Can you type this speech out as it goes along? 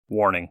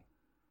Warning.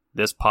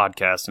 This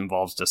podcast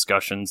involves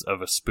discussions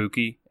of a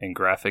spooky and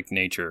graphic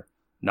nature,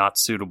 not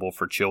suitable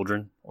for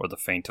children or the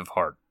faint of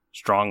heart.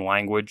 Strong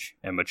language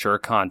and mature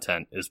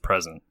content is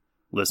present.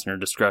 Listener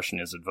discretion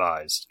is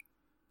advised.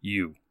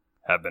 You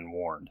have been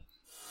warned.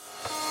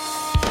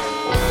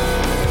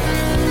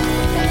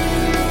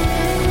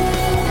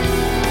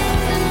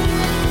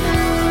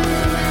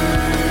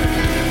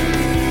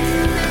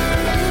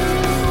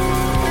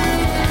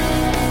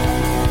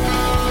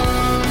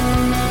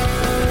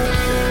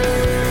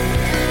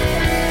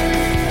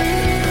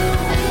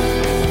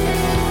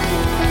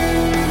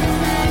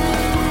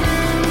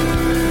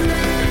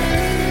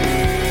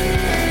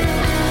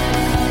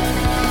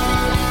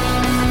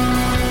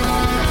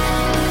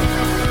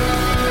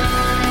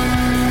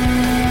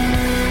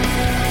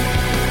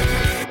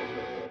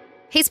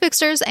 Hey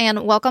Spooksters,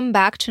 and welcome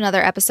back to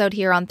another episode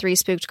here on Three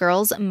Spooked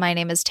Girls. My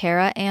name is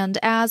Tara, and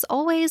as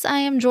always, I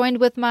am joined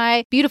with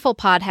my beautiful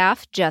pod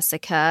half,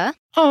 Jessica.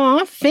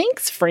 Aw,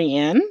 thanks,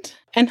 friend.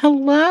 And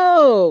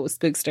hello,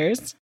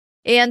 Spooksters.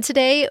 And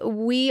today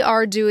we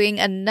are doing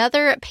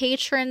another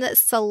patron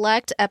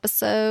select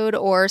episode,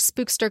 or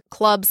Spookster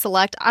Club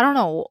select. I don't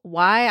know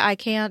why I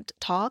can't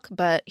talk,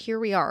 but here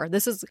we are.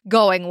 This is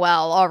going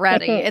well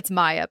already. It's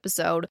my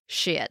episode.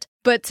 Shit.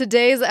 But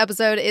today's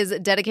episode is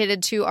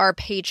dedicated to our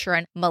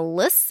patron,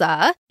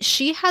 Melissa.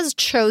 She has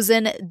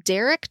chosen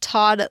Derrick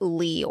Todd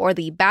Lee, or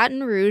the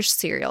Baton Rouge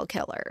serial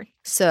killer.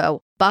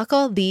 So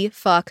buckle the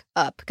fuck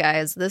up,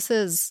 guys. This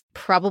is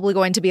probably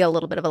going to be a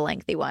little bit of a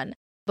lengthy one.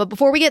 But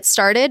before we get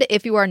started,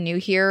 if you are new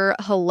here,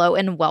 hello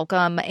and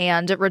welcome.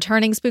 And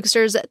returning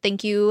Spooksters,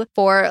 thank you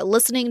for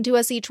listening to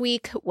us each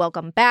week.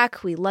 Welcome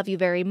back. We love you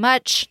very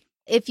much.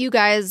 If you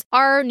guys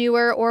are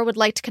newer or would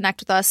like to connect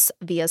with us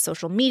via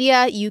social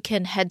media, you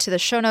can head to the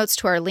show notes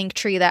to our link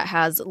tree that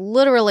has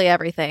literally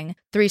everything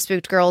Three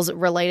Spooked Girls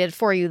related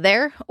for you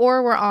there.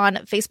 Or we're on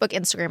Facebook,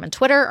 Instagram, and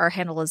Twitter. Our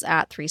handle is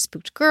at Three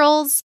Spooked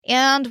Girls.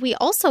 And we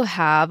also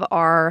have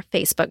our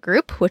Facebook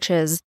group, which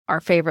is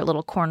our favorite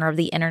little corner of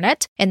the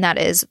internet, and that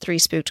is Three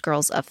Spooked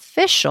Girls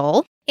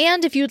Official.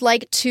 And if you'd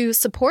like to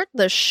support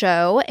the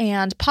show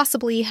and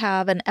possibly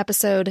have an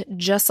episode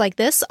just like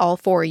this all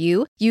for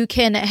you, you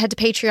can head to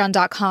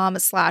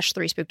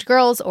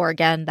patreon.com/threespookedgirls, or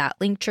again, that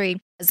link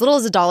tree. As little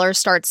as $1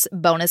 starts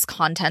bonus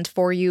content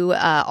for you.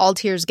 All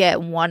tiers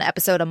get 1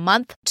 episode a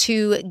month,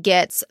 2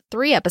 gets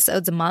 3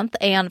 episodes a month,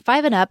 and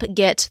 5 and up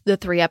get the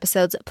 3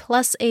 episodes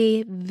plus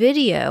a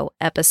video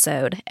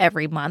episode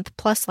every month,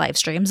 plus live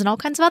streams and all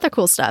kinds of other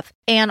cool stuff.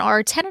 And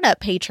our 10 and up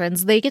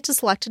patrons, they get to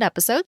select an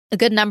episode. A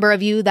good number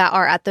of you that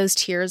are at those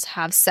tiers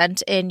have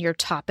sent in your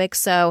topics,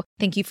 so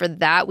thank you for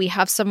that. We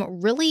have some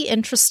really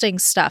interesting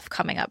stuff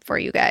coming up for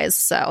you guys,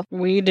 so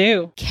we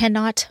do.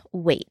 Cannot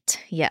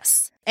wait.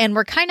 Yes. And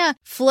we're kind of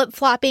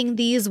flip-flopping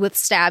these with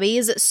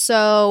stabbies,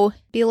 so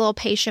be a little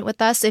patient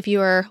with us. If you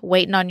are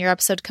waiting on your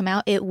episode to come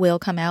out, it will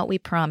come out, we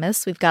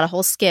promise. We've got a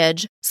whole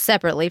skidge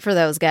separately for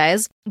those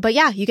guys. But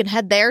yeah, you can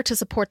head there to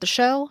support the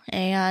show,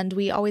 and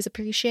we always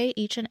appreciate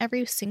each and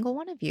every single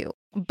one of you.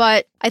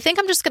 But I think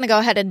I'm just going to go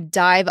ahead and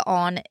dive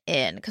on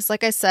in, because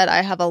like I said,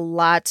 I have a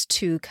lot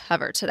to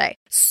cover today.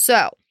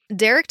 So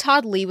Derrick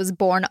Todd Lee was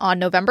born on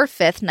November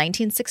 5th,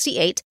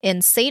 1968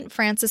 in St.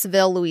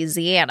 Francisville,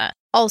 Louisiana.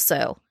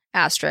 Also,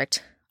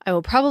 asterisk, I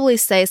will probably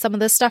say some of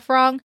this stuff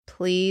wrong.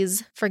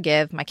 Please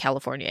forgive my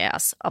California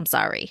ass. I'm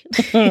sorry.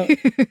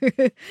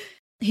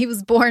 He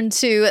was born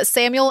to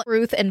Samuel,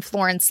 Ruth, and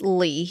Florence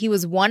Lee. He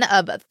was one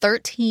of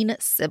 13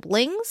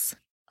 siblings.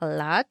 A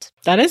lot.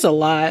 That is a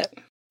lot.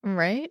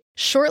 Right.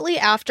 Shortly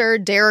after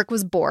Derrick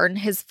was born,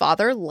 his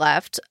father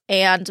left,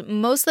 and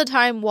most of the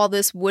time, while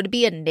this would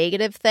be a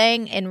negative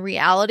thing, in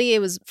reality, it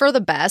was for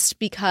the best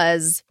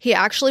because he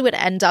actually would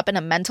end up in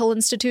a mental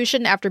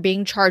institution after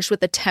being charged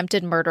with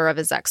attempted murder of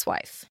his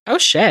ex-wife. Oh,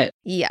 shit.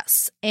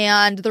 Yes.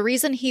 And the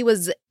reason he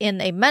was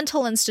in a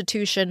mental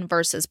institution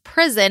versus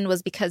prison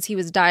was because he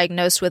was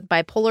diagnosed with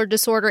bipolar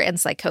disorder and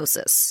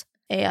psychosis.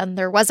 And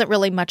there wasn't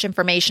really much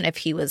information if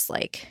he was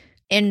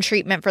in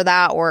treatment for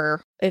that,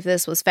 or if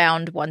this was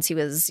found once he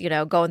was,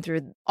 going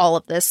through all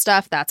of this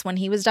stuff, that's when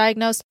he was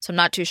diagnosed. So I'm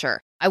not too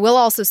sure. I will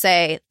also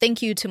say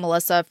thank you to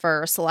Melissa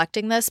for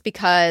selecting this,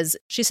 because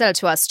she said it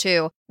to us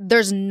too.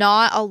 There's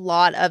not a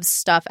lot of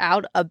stuff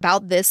out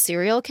about this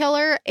serial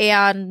killer,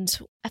 and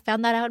I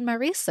found that out in my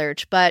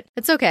research, but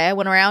it's okay. I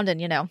went around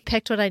and,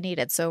 picked what I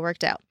needed, so it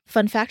worked out.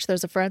 Fun fact,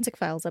 there's a Forensic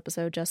Files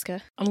episode,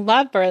 Jessica. I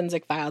love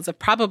Forensic Files. I've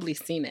probably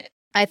seen it.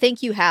 I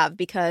think you have,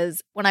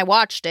 because when I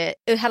watched it,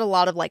 it had a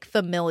lot of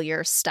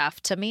familiar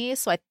stuff to me.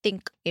 So I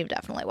think you've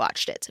definitely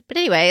watched it. But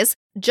anyways,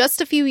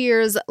 just a few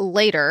years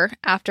later,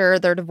 after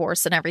their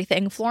divorce and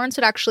everything, Florence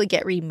would actually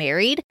get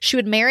remarried. She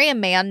would marry a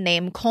man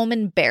named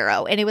Coleman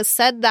Barrow. And it was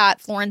said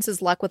that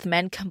Florence's luck with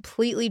men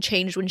completely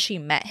changed when she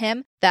met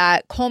him,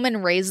 that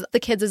Coleman raised the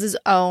kids as his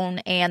own,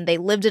 and they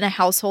lived in a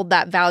household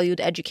that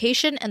valued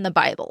education and the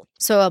Bible.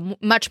 So a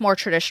much more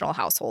traditional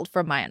household,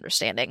 from my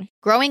understanding.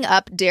 Growing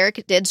up,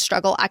 Derrick did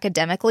struggle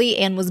academically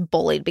and was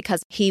bullied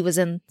because he was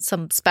in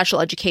some special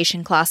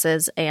education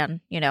classes, and,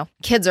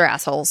 kids are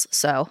assholes,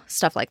 so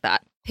stuff like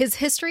that. His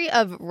history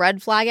of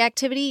red flag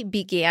activity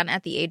began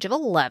at the age of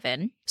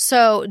 11.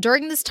 So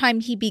during this time,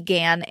 he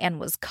began and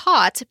was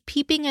caught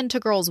peeping into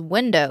girls'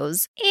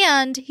 windows,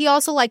 and he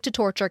also liked to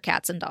torture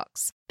cats and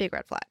dogs. Big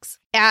red flags.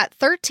 At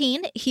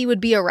 13, he would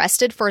be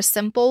arrested for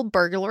simple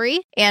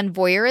burglary and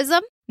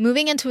voyeurism.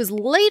 Moving into his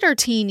later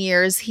teen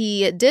years,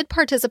 he did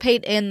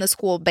participate in the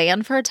school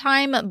band for a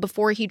time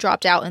before he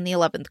dropped out in the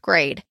 11th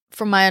grade.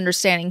 From my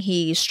understanding,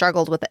 he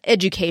struggled with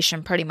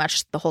education pretty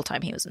much the whole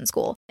time he was in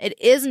school. It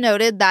is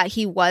noted that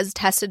he was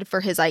tested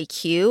for his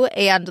IQ,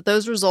 and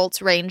those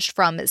results ranged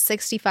from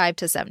 65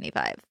 to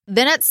 75.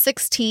 Then at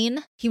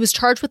 16, he was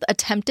charged with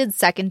attempted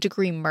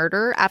second-degree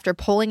murder after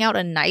pulling out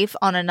a knife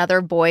on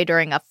another boy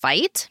during a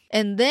fight.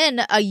 And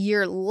then a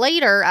year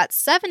later, at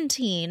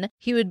 17,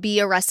 he would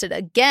be arrested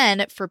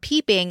again for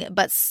peeping,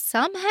 but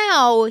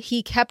somehow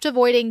he kept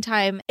avoiding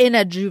time in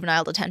a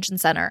juvenile detention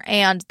center.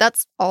 And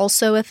that's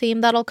also a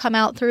theme that'll come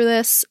out through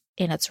this,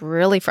 and it's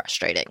really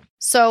frustrating.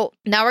 So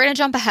now we're going to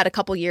jump ahead a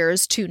couple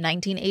years to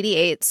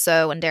 1988,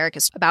 so when Derrick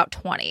is about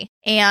 20.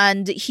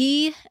 And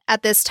he,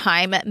 at this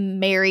time,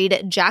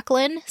 married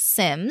Jacqueline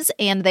Sims,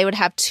 and they would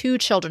have 2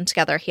 children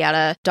together. He had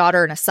a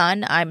daughter and a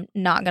son. I'm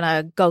not going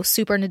to go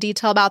super into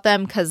detail about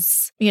them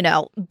because,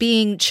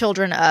 being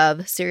children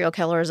of serial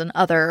killers and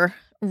other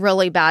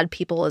really bad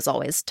people is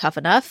always tough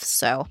enough,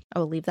 so I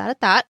will leave that at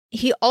that.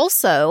 He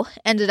also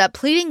ended up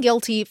pleading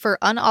guilty for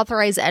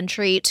unauthorized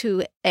entry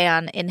to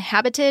an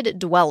inhabited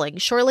dwelling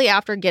shortly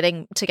after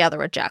getting together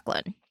with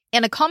Jacqueline.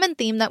 And a common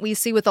theme that we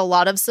see with a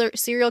lot of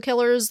serial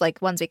killers,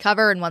 like ones we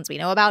cover and ones we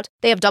know about,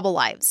 they have double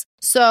lives.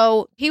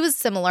 So he was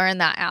similar in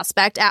that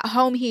aspect. At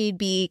home, he'd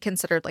be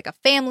considered like a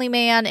family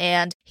man,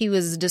 and he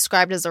was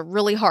described as a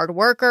really hard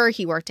worker.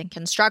 He worked in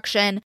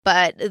construction.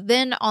 But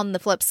then on the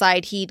flip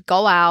side, he'd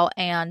go out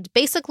and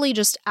basically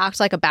just act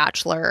like a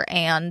bachelor,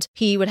 and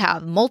he would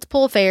have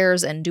multiple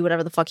affairs and do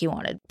whatever the fuck he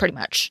wanted, pretty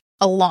much,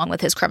 along with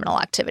his criminal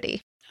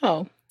activity.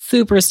 Oh,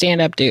 super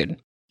stand-up dude.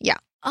 Yeah.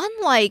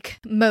 Unlike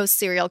most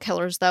serial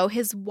killers, though,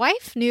 his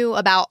wife knew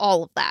about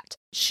all of that.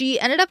 She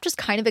ended up just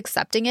kind of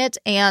accepting it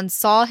and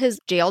saw his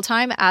jail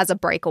time as a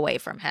breakaway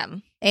from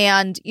him.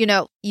 And,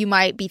 you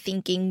might be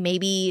thinking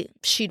maybe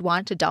she'd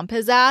want to dump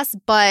his ass,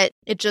 but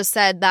it just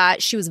said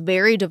that she was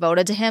very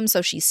devoted to him,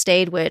 so she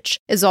stayed, which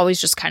is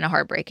always just kind of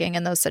heartbreaking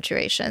in those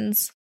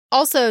situations.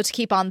 Also, to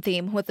keep on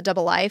theme with the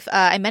double life,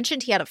 I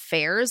mentioned he had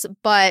affairs,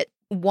 but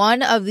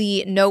one of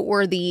the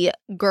noteworthy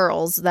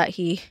girls that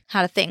he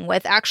had a thing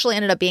with actually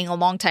ended up being a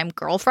longtime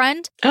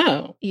girlfriend.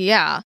 Oh.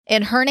 Yeah.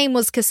 And her name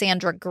was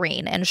Cassandra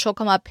Green, and she'll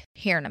come up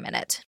here in a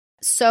minute.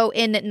 So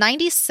in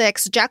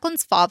 96,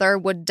 Jacqueline's father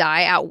would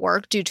die at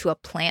work due to a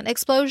plant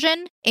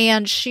explosion,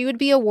 and she would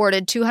be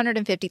awarded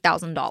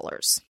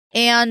 $250,000.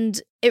 And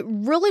it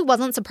really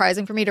wasn't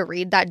surprising for me to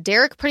read that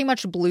Derrick pretty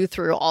much blew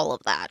through all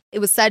of that. It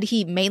was said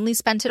he mainly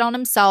spent it on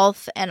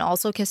himself and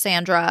also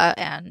Cassandra,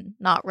 and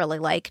not really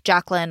like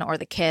Jacqueline or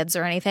the kids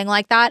or anything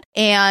like that.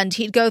 And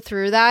he'd go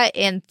through that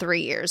in 3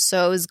 years.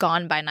 So it was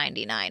gone by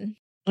 99.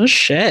 Oh,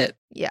 shit.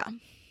 Yeah.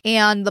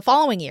 And the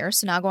following year,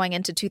 so now going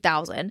into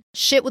 2000,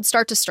 shit would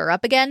start to stir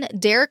up again.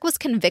 Derrick was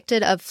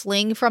convicted of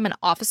fleeing from an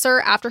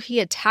officer after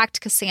he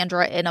attacked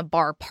Cassandra in a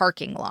bar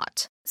parking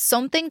lot.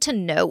 Something to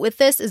note with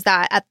this is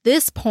that at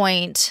this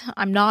point,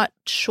 I'm not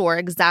sure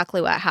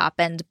exactly what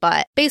happened,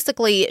 but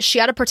basically she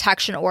had a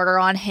protection order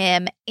on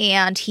him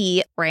and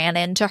he ran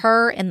into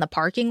her in the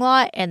parking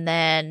lot and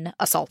then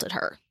assaulted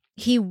her.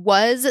 He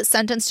was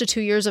sentenced to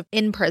 2 years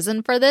in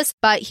prison for this,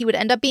 but he would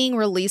end up being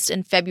released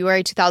in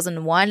February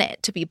 2001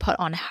 to be put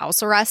on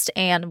house arrest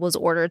and was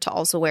ordered to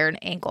also wear an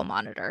ankle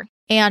monitor.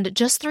 And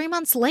just 3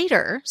 months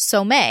later,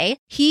 so May,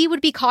 he would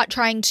be caught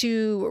trying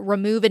to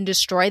remove and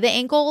destroy the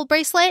ankle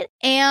bracelet,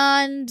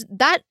 and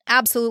that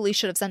absolutely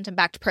should have sent him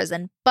back to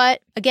prison.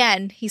 But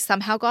again, he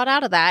somehow got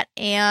out of that,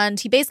 and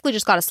he basically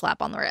just got a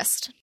slap on the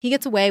wrist. He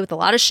gets away with a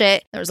lot of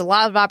shit. There's a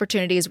lot of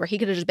opportunities where he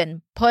could have just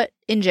been put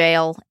in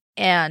jail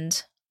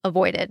and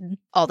avoided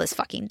all this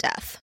fucking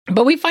death.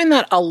 But we find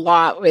that a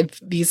lot with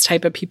these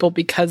type of people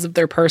because of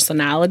their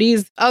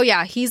personalities. Oh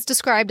yeah, he's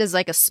described as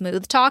like a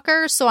smooth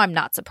talker, so I'm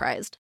not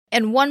surprised.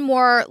 And one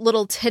more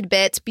little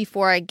tidbit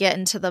before I get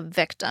into the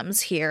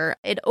victims here.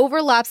 It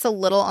overlaps a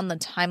little on the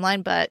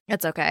timeline, but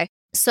it's okay.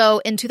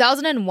 So in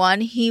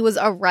 2001, he was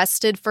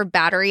arrested for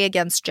battery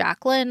against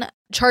Jacqueline.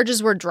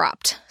 Charges were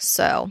dropped,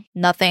 so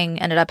nothing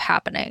ended up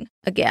happening.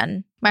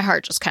 Again, my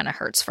heart just kind of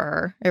hurts for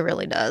her. It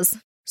really does.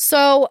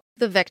 So,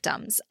 the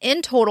victims.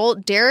 In total,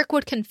 Derrick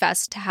would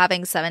confess to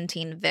having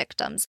 17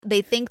 victims.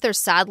 They think there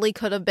sadly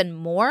could have been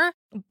more,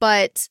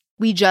 but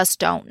we just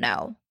don't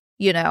know.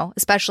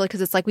 Especially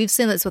because it's like we've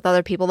seen this with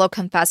other people. They'll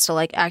confess to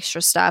like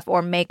extra stuff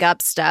or make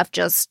up stuff.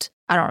 Just,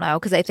 I don't know,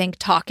 because I think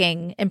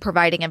talking and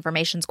providing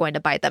information is going to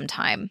buy them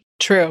time.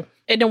 True.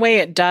 In a way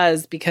it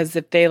does, because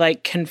if they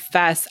like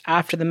confess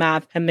after the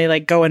math and they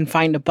like go and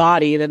find a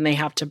body, then they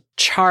have to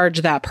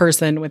charge that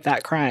person with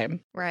that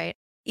crime. Right.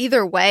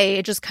 Either way,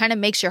 it just kind of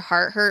makes your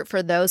heart hurt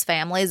for those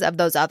families of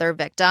those other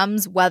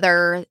victims,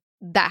 whether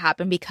that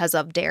happened because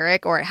of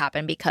Derrick or it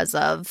happened because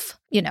of,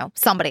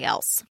 somebody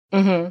else.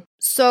 Mm-hmm.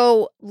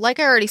 So, like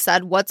I already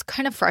said, what's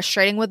kind of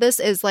frustrating with this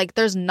is like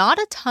there's not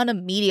a ton of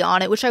media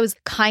on it, which I was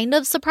kind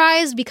of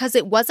surprised because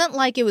it wasn't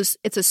like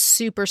it's a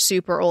super,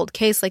 super old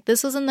case. Like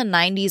this was in the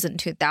 90s and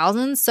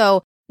 2000s,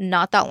 so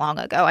not that long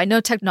ago. I know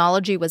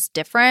technology was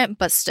different,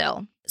 but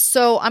still.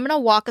 So I'm going to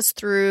walk us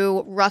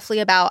through roughly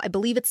about, I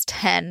believe it's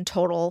 10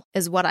 total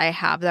is what I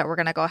have that we're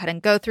going to go ahead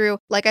and go through.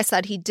 Like I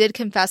said, he did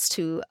confess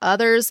to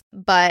others,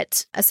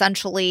 but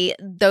essentially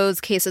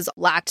those cases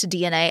lacked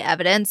DNA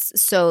evidence.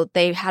 So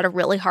they had a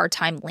really hard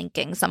time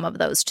linking some of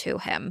those to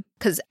him.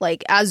 Because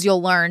like, as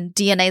you'll learn,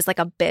 DNA is like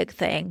a big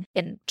thing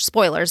in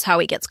spoilers, how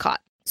he gets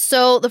caught.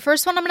 So the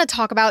first one I'm going to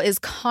talk about is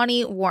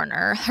Connie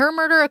Warner. Her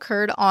murder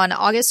occurred on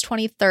August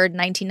 23rd,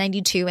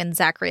 1992 in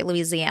Zachary,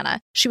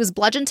 Louisiana. She was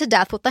bludgeoned to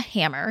death with a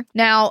hammer.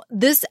 Now,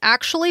 this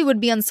actually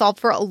would be unsolved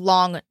for a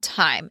long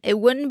time. It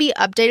wouldn't be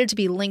updated to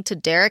be linked to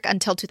Derrick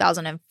until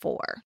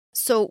 2004.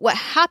 So what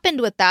happened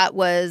with that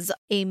was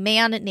a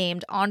man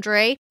named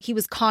Andre. He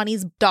was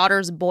Connie's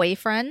daughter's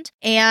boyfriend.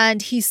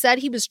 And he said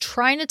he was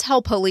trying to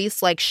tell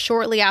police, like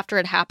shortly after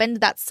it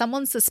happened, that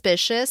someone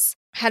suspicious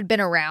had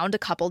been around a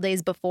couple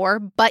days before,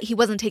 but he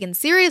wasn't taken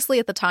seriously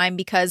at the time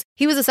because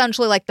he was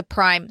essentially like the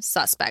prime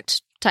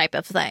suspect type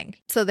of thing.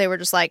 So they were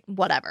just like,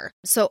 whatever.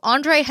 So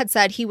Andre had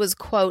said he was,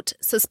 quote,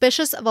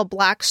 suspicious of a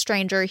black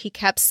stranger he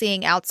kept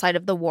seeing outside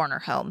of the Warner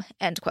home,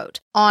 end quote.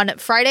 On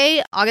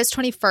Friday, August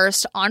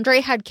 21st, Andre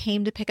had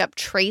came to pick up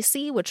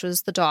Tracy, which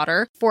was the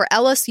daughter, for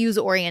LSU's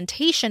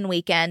orientation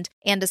weekend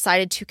and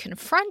decided to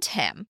confront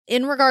him.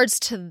 In regards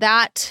to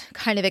that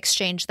kind of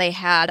exchange they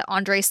had,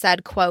 Andre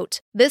said,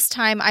 quote, this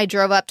time I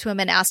drove up to him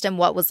and asked him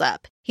what was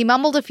up. He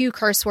mumbled a few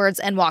curse words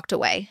and walked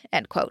away,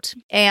 end quote.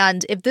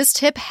 And if this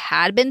tip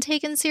had been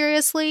taken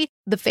seriously,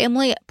 the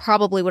family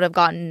probably would have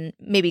gotten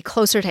maybe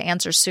closer to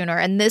answers sooner.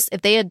 And this,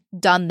 if they had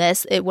done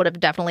this, it would have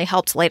definitely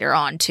helped later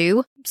on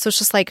too. So it's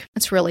just like,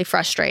 it's really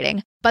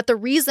frustrating. But the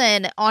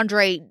reason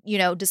Andre,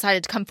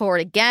 decided to come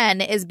forward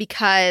again is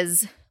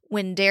because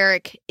when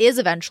Derrick is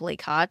eventually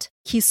caught,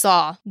 he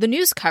saw the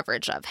news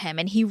coverage of him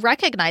and he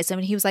recognized him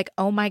and he was like,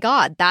 oh my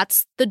God,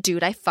 that's the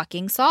dude I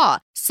fucking saw.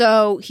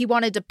 So he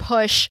wanted to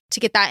push to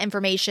get that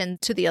information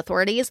to the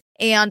authorities.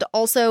 And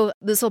also,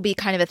 this will be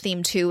kind of a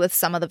theme too with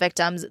some of the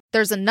victims.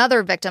 There's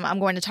another victim I'm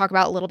going to talk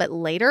about a little bit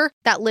later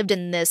that lived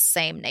in this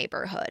same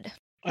neighborhood.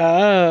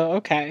 Oh,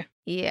 okay.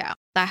 Yeah,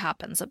 that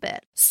happens a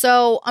bit.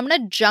 So I'm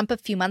going to jump a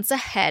few months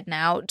ahead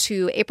now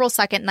to April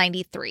 2nd,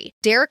 93.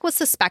 Derrick was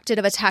suspected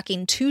of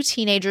attacking two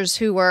teenagers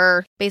who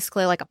were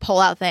basically like a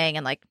pullout thing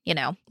and like,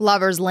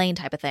 lover's lane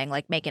type of thing,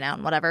 like making out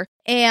and whatever,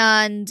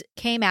 and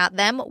came at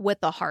them with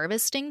a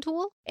harvesting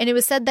tool. And it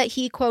was said that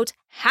he, quote,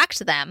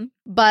 hacked them,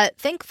 but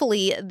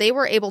thankfully they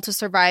were able to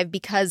survive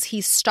because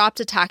he stopped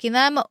attacking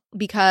them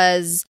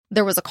because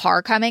there was a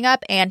car coming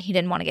up and he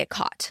didn't want to get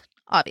caught,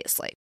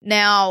 obviously.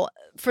 Now,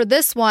 for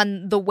this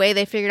one, the way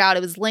they figured out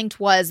it was linked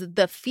was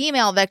the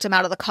female victim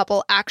out of the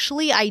couple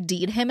actually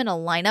ID'd him in a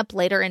lineup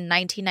later in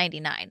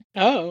 1999.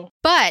 Oh.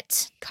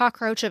 But,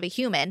 cockroach of a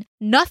human,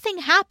 nothing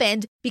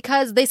happened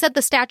because they said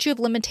the statute of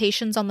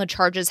limitations on the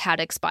charges had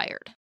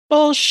expired.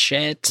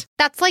 Bullshit.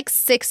 That's like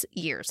 6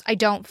 years. I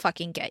don't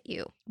fucking get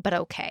you, but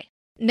okay.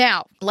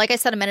 Now, like I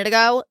said a minute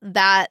ago,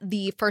 that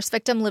the first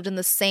victim lived in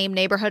the same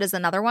neighborhood as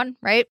another one,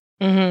 right?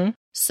 Mm-hmm.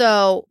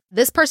 So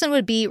this person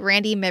would be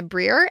Randy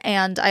Mebrier,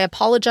 and I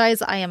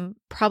apologize, I am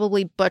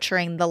probably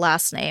butchering the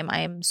last name. I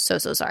am so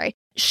sorry.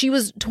 She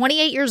was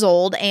 28 years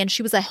old, and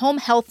she was a home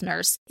health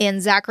nurse in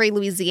Zachary,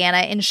 Louisiana,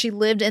 and she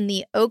lived in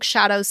the Oak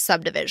Shadows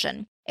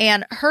subdivision.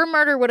 And her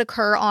murder would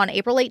occur on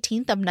April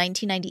 18th of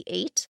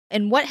 1998.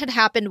 And what had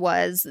happened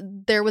was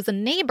there was a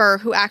neighbor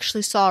who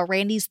actually saw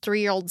Randy's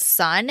 3-year-old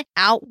son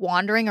out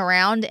wandering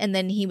around, and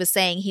then he was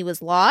saying he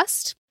was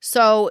lost.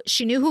 So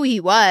she knew who he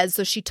was,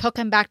 so she took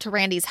him back to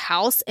Randy's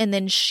house, and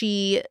then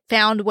she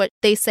found what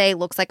they say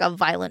looks like a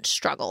violent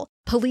struggle.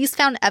 Police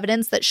found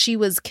evidence that she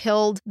was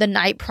killed the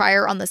night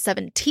prior on the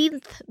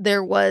 17th.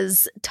 There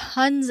was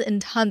tons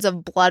and tons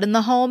of blood in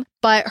the home,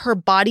 but her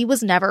body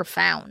was never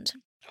found.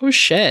 Oh,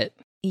 shit.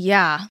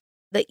 Yeah.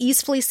 The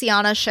East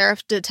Feliciana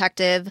Sheriff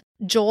Detective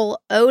Joel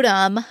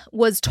Odom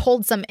was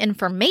told some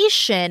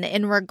information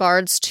in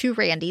regards to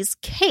Randy's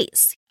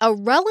case. A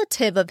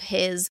relative of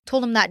his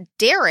told him that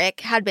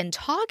Derrick had been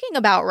talking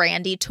about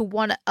Randy to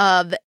one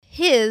of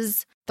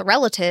the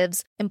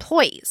relative's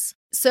employees.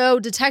 So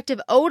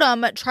Detective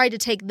Odom tried to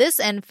take this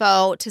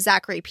info to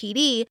Zachary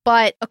PD,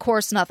 but of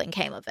course nothing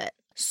came of it.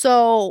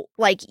 So,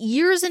 like,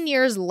 years and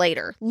years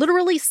later,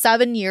 literally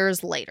 7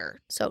 years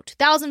later, so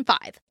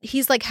 2005,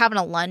 he's like having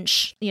a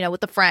lunch,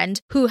 with a friend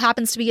who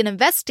happens to be an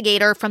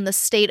investigator from the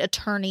state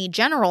attorney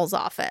general's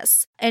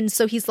office. And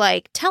so he's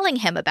like telling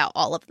him about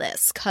all of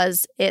this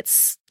because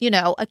it's,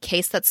 a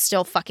case that's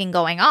still fucking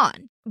going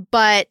on.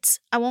 But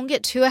I won't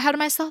get too ahead of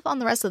myself on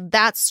the rest of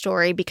that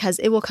story because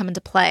it will come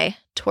into play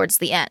towards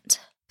the end.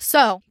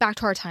 So, back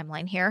to our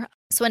timeline here.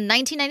 So in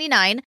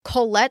 1999,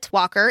 Colette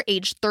Walker,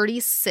 age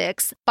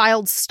 36,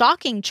 filed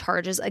stalking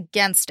charges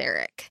against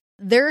Derrick.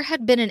 there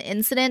had been an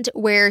incident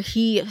where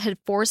he had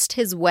forced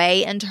his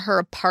way into her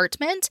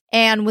apartment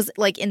and was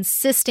like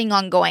insisting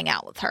on going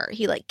out with her.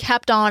 He like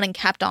kept on and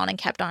kept on and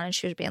kept on, and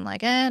she was being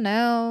like,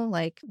 no,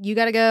 like you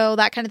gotta go,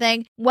 that kind of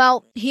thing.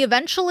 Well, he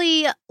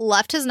eventually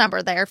left his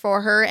number there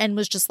for her and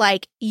was just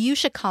like, you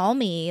should call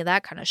me,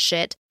 that kind of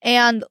shit.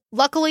 And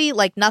luckily,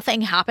 like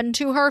nothing happened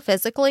to her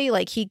physically,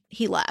 like he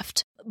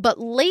left.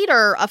 But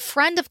later, a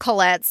friend of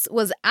Colette's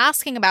was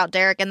asking about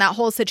Derrick and that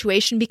whole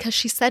situation because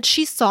she said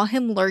she saw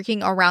him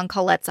lurking around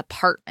Colette's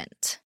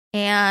apartment.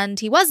 And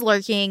he was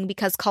lurking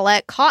because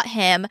Colette caught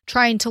him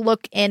trying to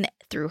look in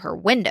through her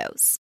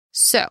windows.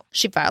 So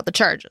she filed the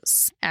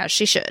charges, as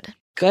she should.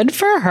 Good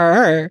for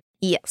her.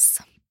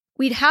 Yes.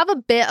 We'd have a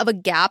bit of a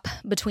gap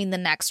between the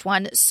next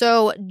one.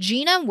 So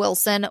Gina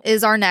Wilson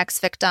is our next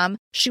victim.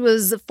 She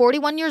was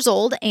 41 years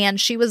old,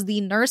 and she was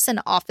the nurse and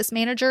office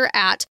manager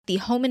at the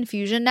Home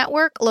Infusion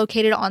Network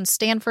located on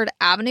Stanford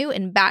Avenue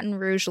in Baton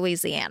Rouge,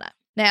 Louisiana.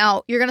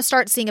 Now, you're going to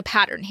start seeing a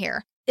pattern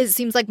here. It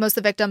seems like most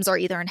of the victims are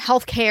either in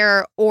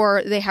healthcare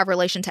or they have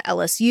relation to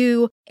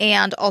LSU,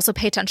 and also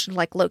pay attention to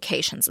like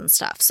locations and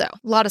stuff. So a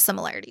lot of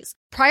similarities.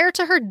 Prior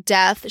to her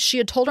death, she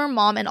had told her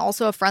mom and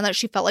also a friend that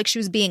she felt like she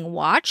was being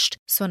watched.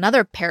 So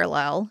another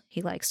parallel,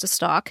 he likes to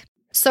stalk.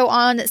 So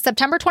on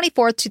September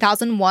 24th,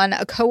 2001,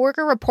 a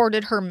coworker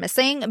reported her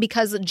missing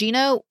because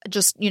Gina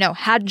just,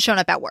 hadn't shown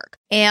up at work.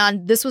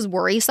 And this was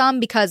worrisome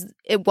because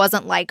it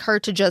wasn't like her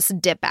to just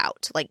dip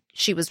out. Like,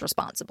 she was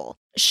responsible.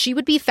 She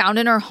would be found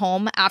in her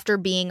home after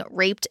being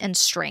raped and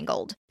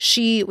strangled.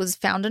 She was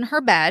found in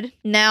her bed.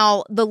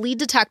 Now, the lead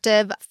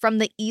detective from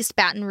the East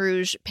Baton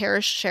Rouge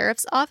Parish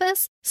Sheriff's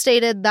Office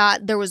stated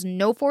that there was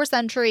no forced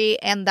entry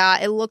and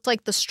that it looked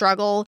like the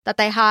struggle that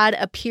they had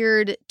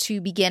appeared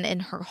to begin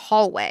in her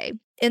hallway.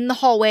 In the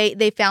hallway,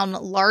 they found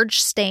large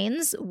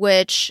stains,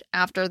 which,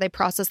 after they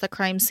processed the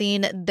crime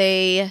scene,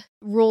 they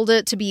ruled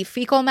it to be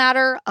fecal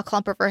matter, a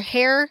clump of her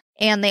hair,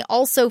 and they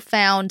also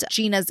found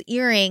Gina's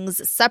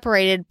earrings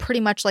separated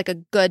pretty much like a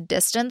good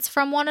distance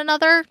from one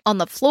another on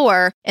the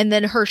floor, and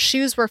then her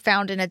shoes were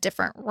found in a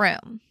different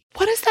room.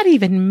 What does that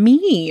even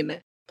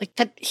mean? Like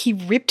that he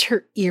ripped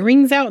her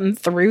earrings out and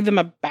threw them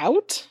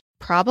about?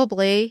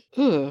 Probably.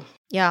 Ugh.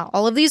 Yeah,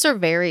 all of these are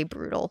very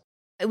brutal.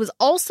 It was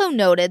also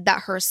noted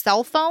that her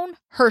cell phone,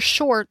 her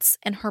shorts,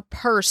 and her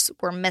purse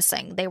were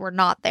missing. They were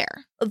not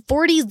there.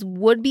 Authorities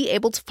would be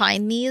able to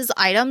find these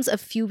items a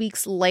few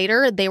weeks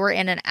later. They were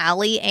in an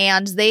alley,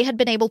 and they had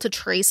been able to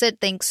trace it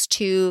thanks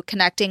to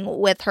connecting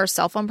with her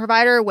cell phone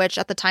provider, which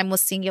at the time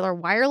was Singular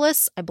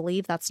Wireless. I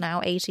believe that's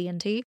now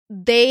AT&T.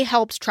 They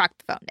helped track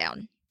the phone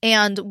down.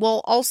 And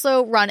we'll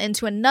also run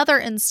into another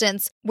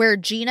instance where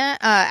Gina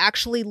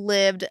actually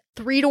lived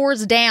 3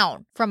 doors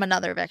down from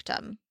another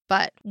victim.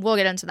 But we'll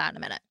get into that in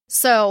a minute.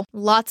 So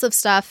lots of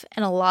stuff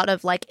and a lot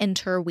of like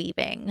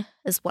interweaving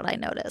is what I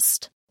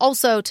noticed.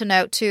 Also to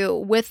note too,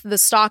 with the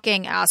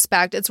stalking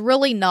aspect, it's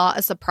really not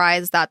a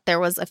surprise that there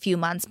was a few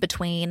months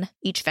between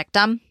each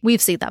victim.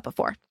 We've seen that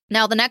before.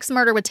 Now, the next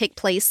murder would take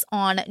place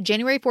on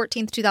January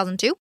 14th,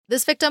 2002.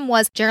 This victim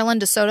was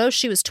Geraldine DeSoto.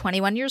 She was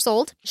 21 years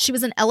old. She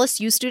was an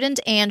LSU student,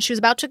 and she was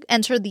about to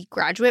enter the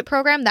graduate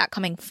program that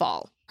coming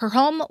fall. Her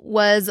home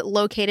was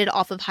located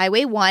off of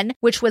Highway 1,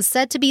 which was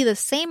said to be the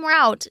same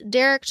route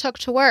Derrick took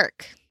to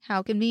work.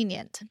 How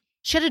convenient.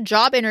 She had a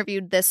job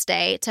interview this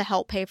day to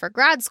help pay for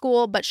grad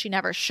school, but she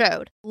never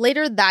showed.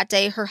 Later that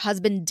day, her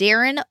husband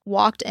Darren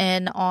walked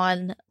in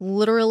on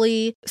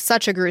literally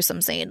such a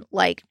gruesome scene.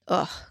 Like,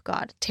 oh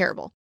God,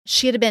 terrible.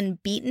 She had been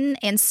beaten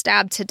and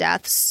stabbed to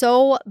death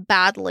so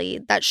badly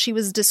that she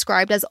was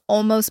described as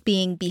almost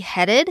being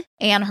beheaded,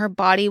 and her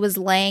body was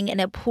laying in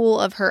a pool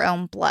of her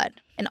own blood.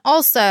 And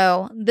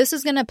also, this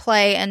is going to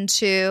play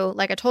into,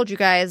 like I told you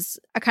guys,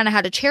 I kind of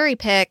had to cherry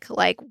pick,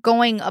 like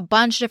going a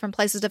bunch of different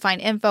places to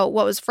find info.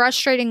 What was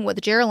frustrating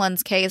with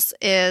Geraldine's case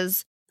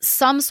is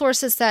some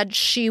sources said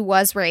she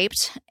was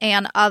raped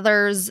and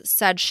others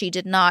said she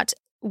did not.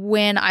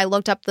 When I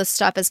looked up the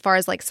stuff as far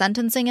as like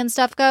sentencing and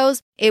stuff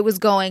goes, it was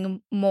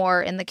going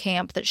more in the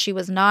camp that she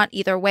was not.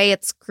 Either way,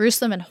 it's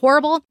gruesome and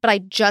horrible, but I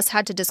just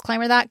had to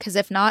disclaimer that because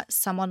if not,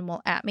 someone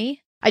will at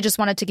me. I just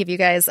wanted to give you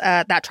guys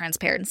that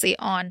transparency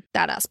on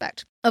that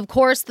aspect. Of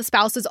course, the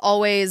spouse is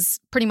always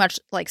pretty much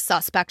like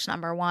suspect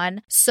number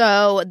one.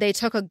 So they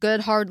took a good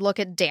hard look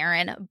at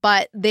Darren,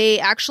 but they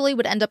actually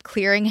would end up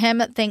clearing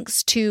him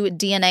thanks to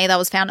DNA that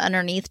was found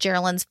underneath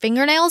Geraldine's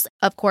fingernails.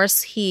 Of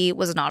course, he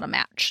was not a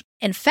match.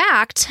 In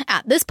fact,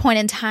 at this point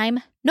in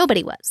time,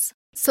 nobody was.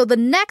 So the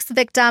next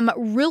victim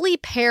really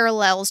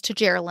parallels to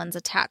Geraldine's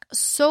attack.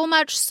 So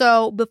much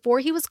so, before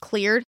he was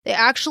cleared, they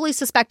actually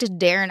suspected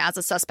Darren as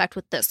a suspect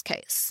with this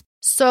case.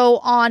 So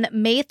on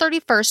May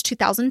 31st,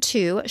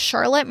 2002,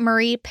 Charlotte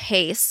Marie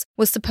Pace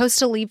was supposed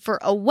to leave for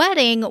a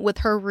wedding with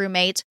her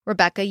roommate,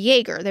 Rebecca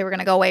Yeager. They were going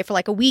to go away for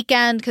like a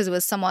weekend because it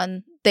was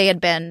someone they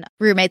had been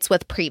roommates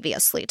with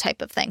previously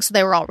type of thing. So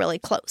they were all really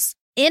close.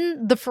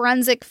 In the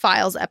Forensic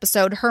Files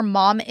episode, her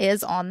mom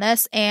is on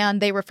this,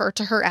 and they refer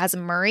to her as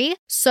Murray.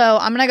 So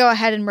I'm going to go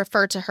ahead and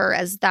refer to her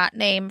as that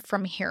name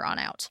from here on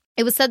out.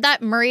 It was said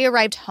that Murray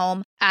arrived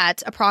home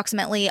at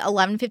approximately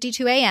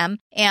 11:52 a.m.,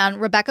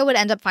 and Rebecca would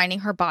end up finding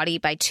her body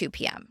by 2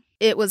 p.m.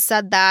 It was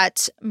said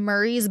that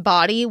Murray's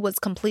body was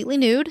completely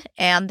nude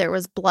and there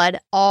was blood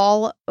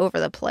all over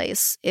the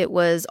place. It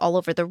was all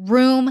over the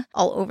room,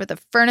 all over the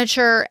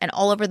furniture, and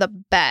all over the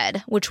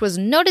bed, which was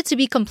noted to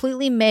be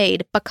completely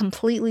made but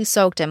completely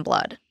soaked in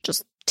blood.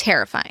 Just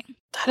terrifying.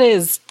 That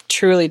is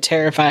truly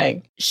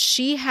terrifying.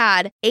 She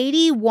had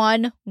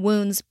 81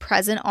 wounds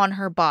present on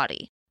her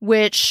body,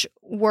 which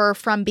were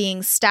from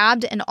being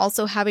stabbed and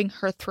also having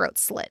her throat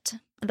slit.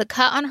 The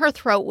cut on her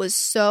throat was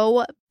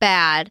so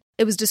bad,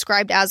 it was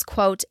described as,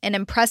 quote, an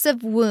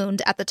impressive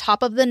wound at the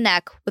top of the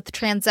neck with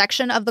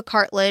transection of the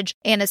cartilage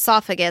and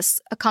esophagus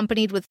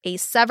accompanied with a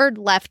severed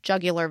left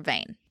jugular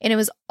vein. And it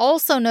was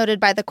also noted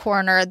by the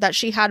coroner that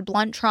she had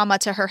blunt trauma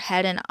to her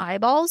head and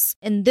eyeballs.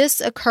 And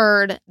this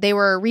occurred, they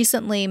were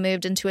recently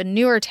moved into a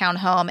newer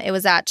townhome. It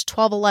was at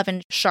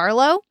 1211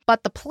 Charlotte,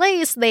 but the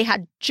place they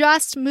had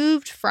just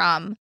moved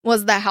from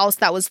was the house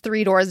that was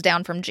 3 doors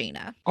down from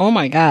Gina. Oh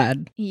my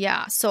God.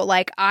 Yeah, so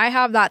I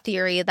have that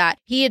theory that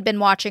he had been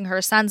watching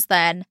her since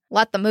then,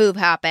 let the move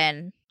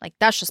happen.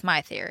 That's just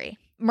my theory.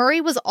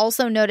 Murray was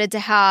also noted to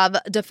have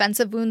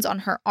defensive wounds on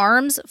her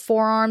arms,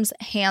 forearms,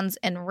 hands,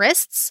 and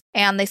wrists,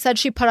 and they said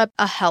she put up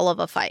a hell of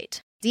a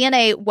fight.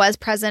 DNA was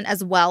present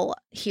as well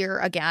here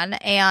again,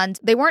 and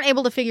they weren't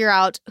able to figure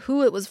out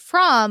who it was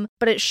from,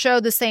 but it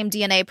showed the same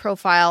DNA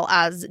profile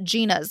as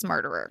Gina's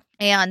murderer.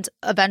 And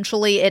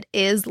eventually it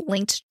is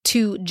linked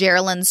to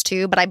Geraldine's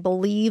too, but I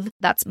believe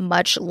that's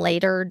much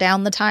later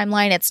down the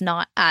timeline. It's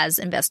not as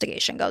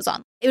investigation goes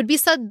on. It would be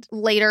said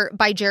later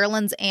by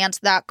Geraldine's aunt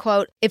that,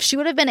 quote, if she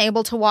would have been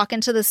able to walk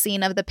into the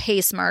scene of the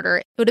Pace murder,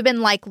 it would have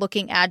been like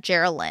looking at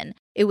Geraldine.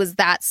 It was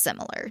that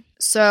similar.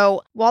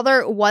 So while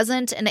there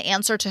wasn't an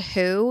answer to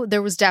who,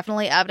 there was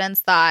definitely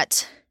evidence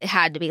that it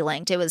had to be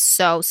linked. It was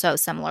so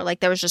similar.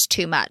 There was just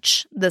too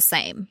much the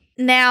same.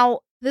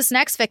 Now, this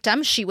next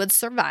victim, she would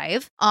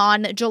survive.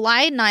 On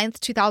July 9th,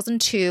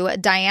 2002,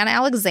 Diane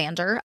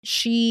Alexander,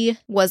 she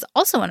was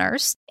also a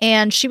nurse,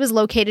 and she was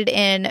located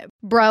in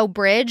Breaux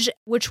Bridge,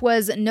 which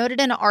was noted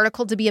in an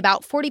article to be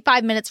about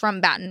 45 minutes from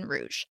Baton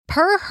Rouge.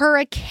 Per her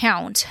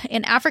account,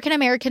 an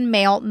African-American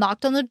male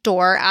knocked on the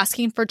door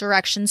asking for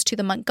directions to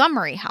the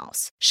Montgomery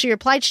house. She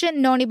replied she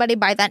didn't know anybody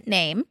by that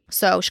name,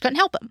 so she couldn't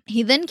help him.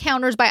 He then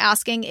counters by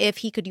asking if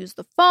he could use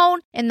the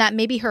phone and that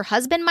maybe her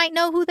husband might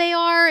know who they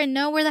are and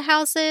know where the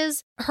house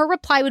is. Her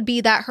reply would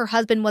be that her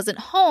husband wasn't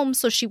home,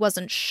 so she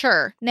wasn't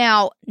sure.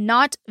 Now,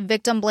 not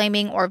victim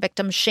blaming or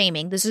victim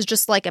shaming. This is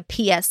just like a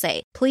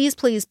PSA. Please,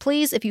 please,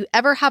 please, if you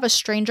ever have a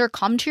stranger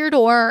come to your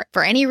door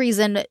for any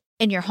reason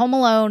and you're home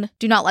alone,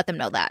 do not let them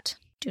know that.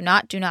 Do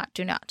not.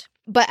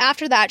 But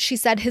after that, she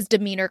said his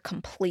demeanor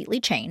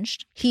completely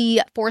changed. He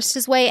forced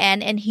his way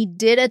in and he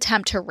did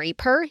attempt to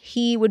rape her.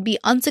 He would be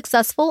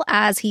unsuccessful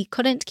as he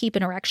couldn't keep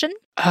an erection.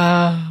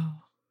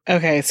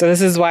 Okay, so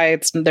this is why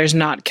there's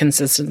not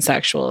consistent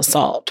sexual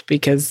assault,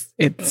 because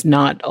it's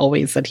not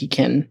always that he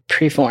can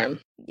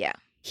preform. Yeah.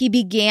 He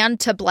began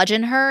to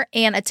bludgeon her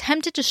and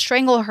attempted to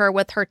strangle her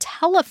with her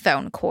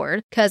telephone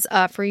cord, because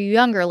for you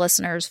younger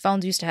listeners,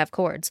 phones used to have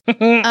cords.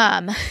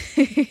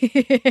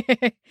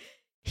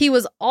 He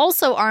was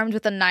also armed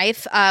with a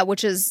knife,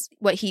 which is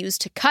what he used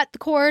to cut the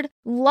cord.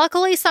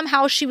 Luckily,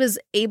 somehow she was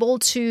able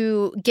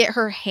to get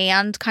her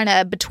hand kind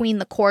of between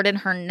the cord and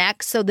her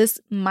neck. So this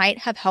might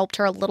have helped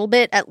her a little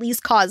bit, at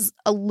least cause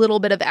a little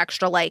bit of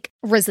extra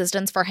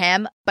resistance for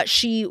him. But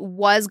she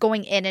was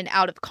going in and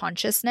out of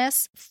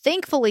consciousness.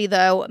 Thankfully,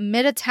 though,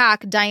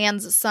 mid-attack,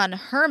 Diane's son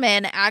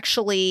Herman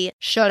actually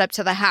showed up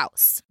to the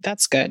house.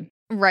 That's good.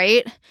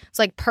 Right?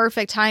 It's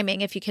perfect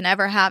timing if you can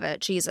ever have it.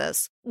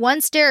 Jesus.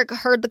 Once Derrick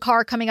heard the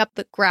car coming up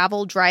the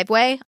gravel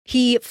driveway,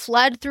 he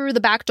fled through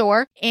the back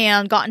door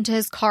and got into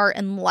his car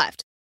and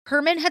left.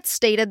 Herman had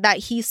stated that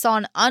he saw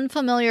an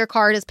unfamiliar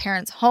car at his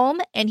parents' home,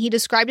 and he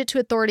described it to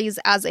authorities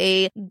as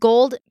a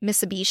gold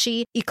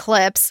Mitsubishi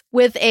Eclipse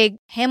with a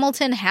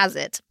Hamilton Has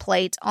It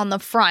plate on the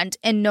front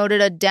and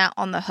noted a dent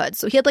on the hood.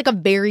 So he had a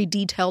very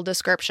detailed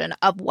description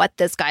of what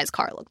this guy's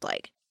car looked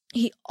like.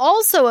 He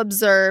also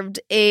observed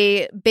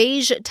a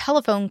beige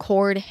telephone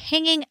cord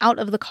hanging out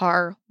of the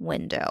car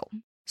window.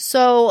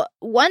 So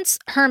once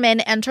Herman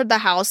entered the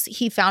house,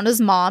 he found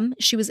his mom.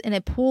 She was in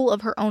a pool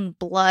of her own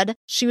blood.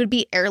 She would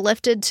be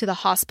airlifted to the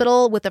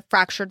hospital with a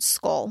fractured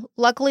skull.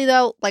 Luckily,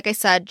 though, like I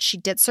said, she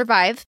did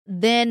survive.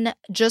 Then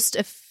just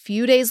a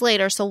few days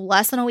later, so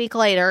less than a week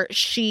later,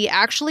 she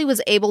actually was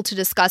able to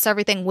discuss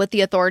everything with the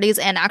authorities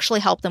and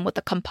actually help them with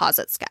the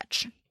composite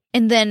sketch.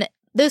 And then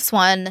this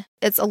one,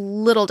 it's a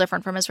little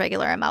different from his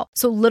regular MO.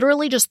 So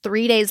literally just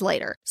 3 days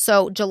later,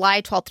 so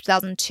July 12th,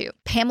 2002,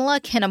 Pamela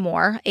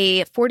Kinnamore,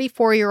 a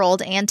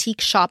 44-year-old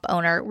antique shop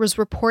owner, was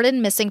reported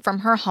missing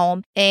from her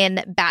home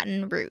in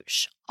Baton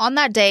Rouge. on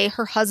that day,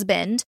 her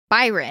husband,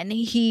 Byron,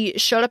 he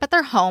showed up at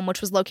their home, which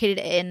was located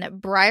in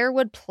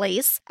Briarwood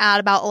Place at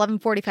about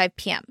 11:45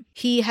 p.m.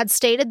 He had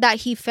stated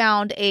that he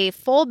found a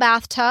full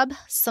bathtub,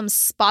 some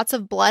spots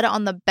of blood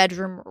on the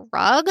bedroom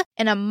rug,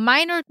 and a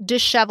minor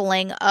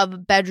disheveling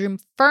of bedroom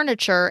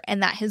furniture,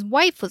 and that his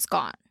wife was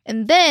gone.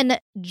 And then,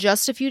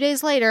 just a few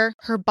days later,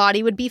 her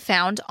body would be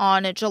found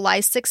on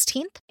July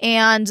 16th,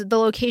 and the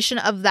location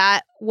of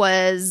that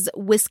was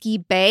Whiskey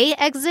Bay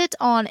exit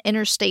on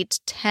Interstate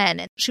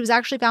 10. She was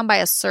actually found by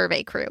a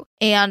survey crew.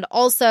 And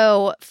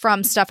also,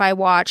 from stuff I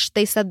watched,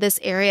 they said this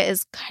area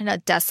is kind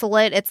of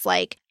desolate. It's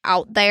like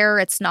out there.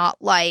 It's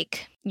not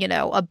like, you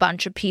know, a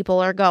bunch of people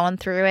are going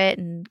through it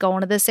and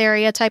going to this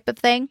area type of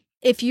thing.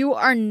 If you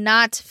are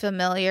not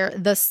familiar,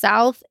 the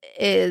South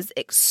is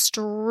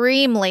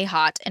extremely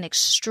hot and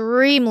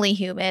extremely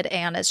humid,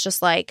 and it's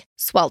just like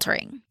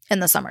sweltering in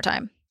the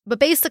summertime. But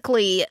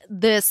basically,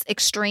 this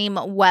extreme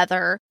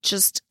weather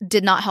just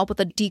did not help with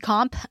the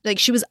decomp. Like,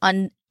 she was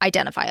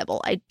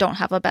unidentifiable. I don't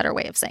have a better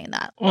way of saying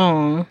that.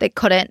 Aww. They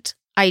couldn't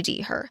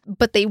ID her,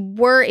 but they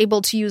were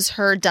able to use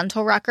her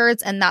dental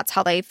records, and that's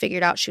how they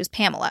figured out she was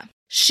Pamela.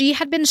 She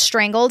had been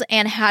strangled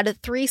and had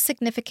 3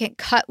 significant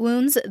cut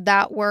wounds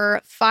that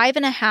were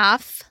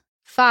 5.5,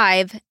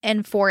 5,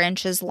 and 4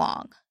 inches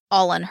long,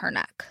 all in her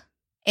neck.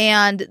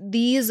 And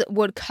these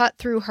would cut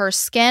through her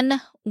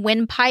skin,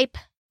 windpipe,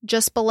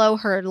 just below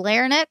her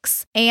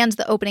larynx, and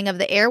the opening of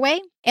the airway,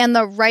 and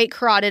the right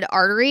carotid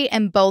artery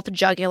and both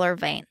jugular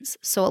veins.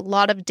 So a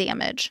lot of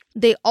damage.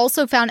 They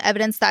also found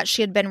evidence that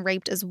she had been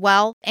raped as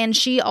well, and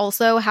she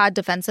also had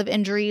defensive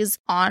injuries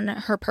on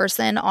her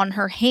person, on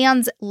her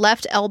hands,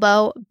 left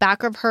elbow,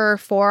 back of her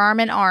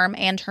forearm and arm,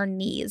 and her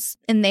knees.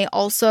 And they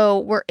also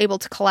were able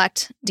to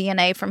collect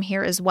DNA from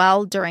here as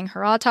well during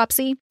her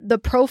autopsy. The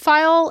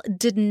profile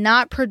did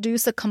not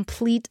produce a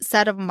complete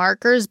set of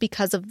markers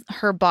because of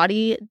her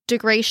body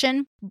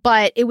degradation,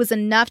 but it was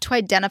enough to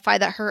identify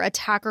that her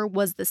attacker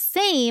was the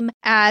same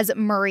as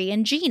Murray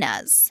and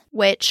Gina's,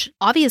 which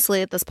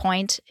obviously at this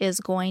point is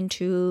going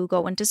to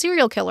go into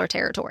serial killer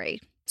territory.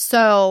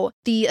 So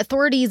the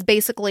authorities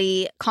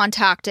basically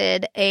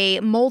contacted a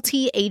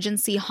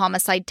multi-agency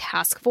homicide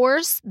task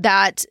force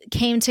that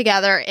came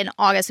together in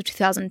August of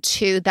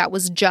 2002 that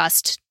was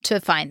just to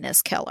find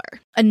this killer.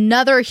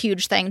 Another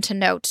huge thing to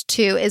note,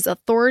 too, is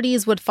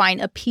authorities would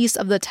find a piece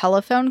of the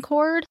telephone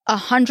cord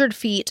 100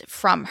 feet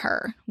from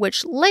her,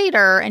 which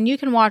later, and you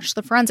can watch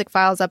the Forensic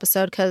Files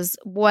episode because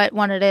what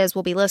one it is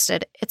will be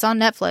listed. It's on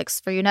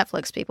Netflix for you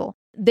Netflix people.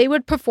 They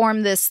would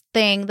perform this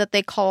thing that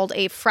they called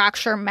a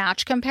fracture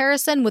match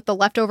comparison with the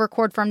leftover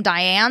cord from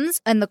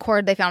Diane's and the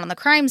cord they found on the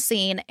crime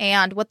scene.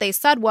 And what they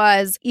said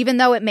was, even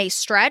though it may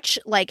stretch,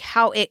 like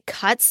how it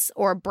cuts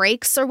or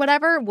breaks or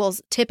whatever will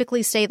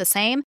typically stay the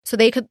same. So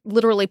they could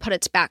literally put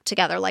it back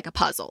together like a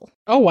puzzle.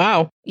 Oh,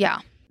 wow. Yeah.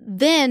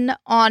 Then,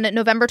 on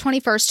November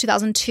 21st,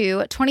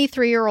 2002,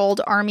 23-year-old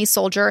Army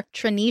soldier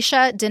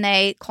Trenisha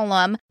Dene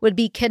Colum would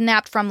be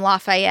kidnapped from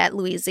Lafayette,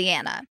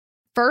 Louisiana.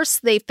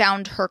 First, they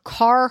found her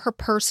car, her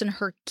purse, and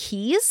her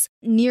keys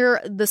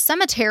near the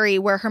cemetery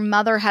where her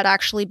mother had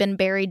actually been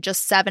buried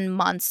just 7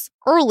 months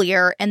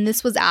earlier, and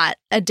this was at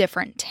a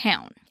different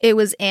town. It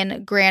was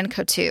in Grand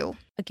Coteau.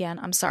 Again,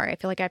 I'm sorry. I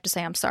feel like I have to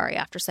say I'm sorry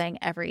after saying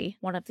every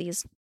one of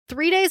these.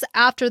 3 days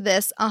after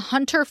this, a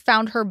hunter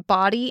found her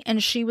body,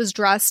 and she was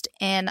dressed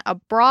in a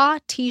bra,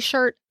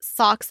 t-shirt,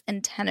 socks,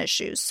 and tennis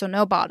shoes, so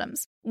no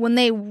bottoms. When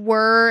they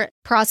were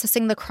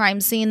processing the crime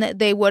scene,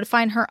 they would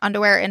find her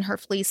underwear and her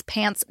fleece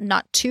pants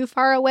not too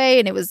far away,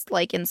 and it was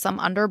like in some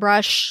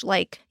underbrush,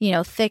 like, you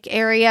know, thick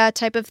area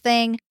type of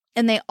thing.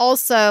 And they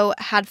also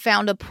had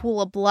found a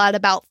pool of blood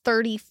about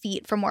 30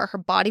 feet from where her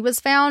body was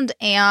found.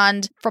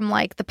 And from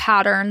like the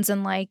patterns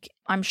and like,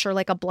 I'm sure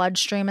like a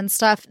bloodstream and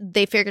stuff,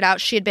 they figured out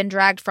she had been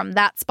dragged from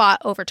that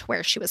spot over to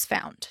where she was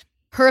found.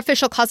 Her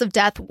official cause of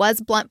death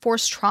was blunt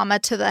force trauma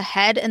to the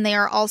head, and they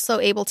are also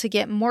able to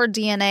get more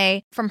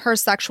DNA from her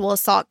sexual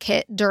assault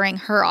kit during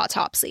her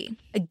autopsy.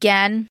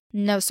 Again,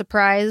 no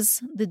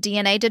surprise, the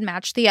DNA did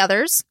match the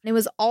others. It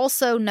was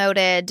also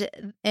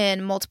noted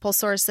in multiple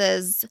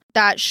sources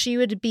that she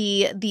would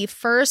be the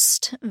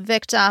first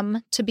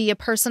victim to be a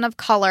person of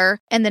color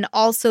and then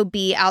also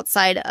be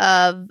outside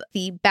of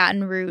the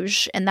Baton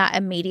Rouge in that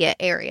immediate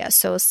area,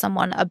 so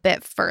someone a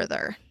bit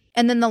further.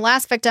 And then the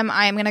last victim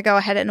I am going to go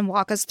ahead and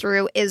walk us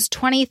through is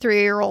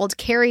 23-year-old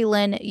Carrie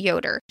Lynn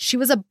Yoder. She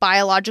was a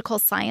biological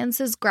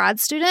sciences grad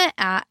student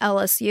at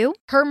LSU.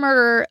 Her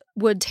murder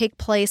would take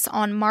place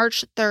on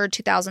March 3rd,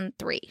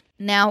 2003.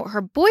 Now,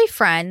 her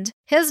boyfriend,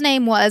 his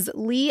name was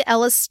Lee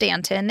Ellis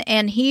Stanton,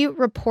 and he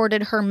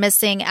reported her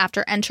missing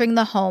after entering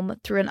the home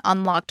through an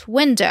unlocked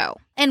window.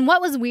 And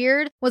what was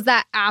weird was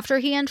that after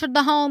he entered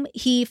the home,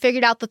 he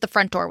figured out that the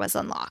front door was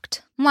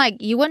unlocked. I'm like,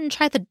 you wouldn't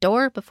try the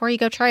door before you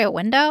go try a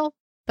window?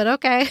 But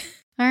okay.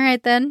 All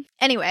right, then.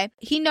 Anyway,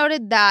 he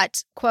noted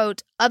that,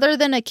 quote, other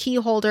than a key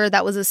holder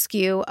that was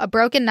askew, a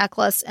broken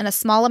necklace, and a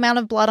small amount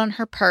of blood on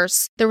her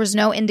purse, there was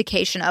no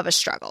indication of a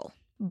struggle.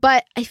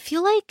 But I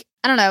feel like,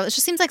 I don't know, it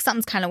just seems like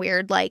something's kind of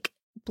weird. Like,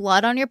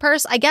 blood on your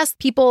purse. I guess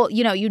people,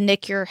 you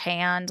nick your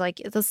hand,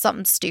 like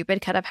something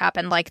stupid could have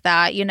happened like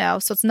that,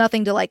 so it's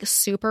nothing to like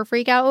super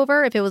freak out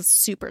over if it was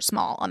super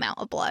small amount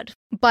of blood.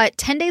 But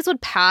 10 days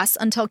would pass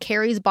until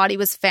Carrie's body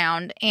was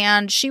found,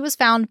 and she was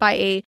found by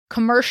a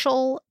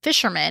commercial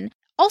fisherman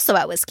also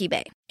at Whiskey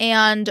Bay.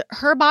 And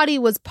her body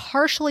was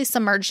partially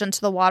submerged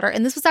into the water.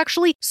 And this was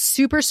actually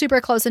super, super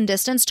close in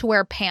distance to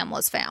where Pam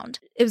was found.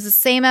 It was the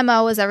same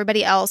MO as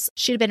everybody else.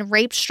 She'd been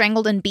raped,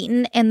 strangled, and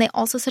beaten. And they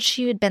also said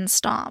she had been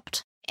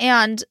stomped.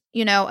 And,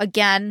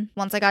 again,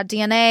 once I got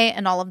DNA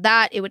and all of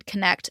that, it would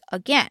connect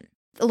again.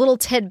 A little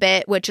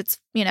tidbit, which it's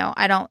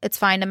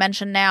fine to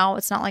mention now.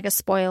 It's not like a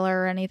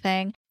spoiler or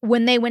anything.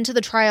 When they went to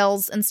the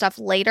trials and stuff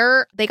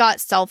later, they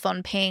got cell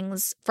phone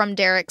pings from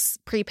Derrick's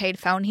prepaid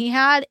phone he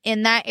had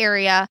in that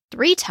area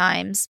 3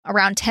 times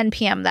around 10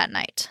 p.m. that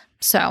night.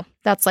 So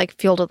that's like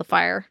fuel to the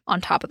fire on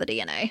top of the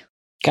DNA.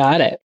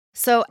 Got it.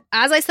 So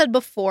as I said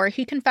before,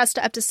 he confessed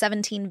to up to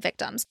 17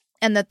 victims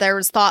and that there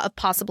was thought of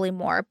possibly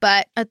more.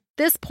 But at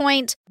this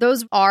point,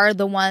 those are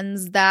the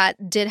ones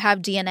that did have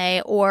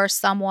DNA or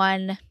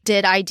someone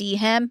did ID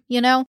him,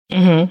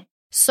 Mm-hmm.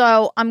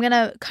 So I'm going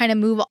to kind of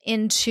move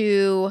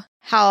into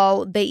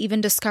how they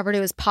even discovered it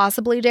was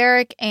possibly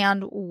Derrick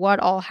and what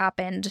all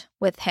happened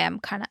with him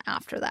kind of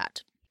after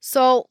that.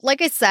 So,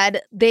 like I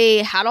said,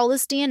 they had all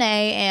this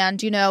DNA and,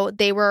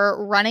 they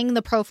were running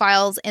the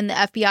profiles in the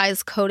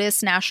FBI's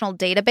CODIS national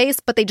database,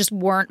 but they just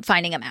weren't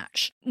finding a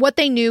match. What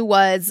they knew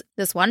was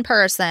this one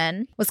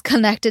person was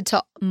connected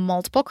to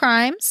multiple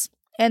crimes,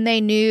 and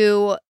they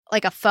knew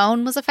like a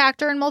phone was a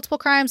factor in multiple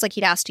crimes, like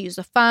he'd asked to use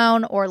the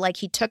phone, or like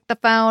he took the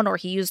phone, or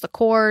he used the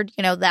cord,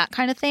 that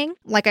kind of thing.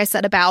 Like I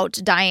said about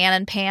Diane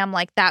and Pam,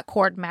 like that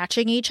cord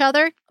matching each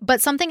other.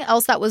 But something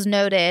else that was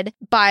noted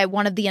by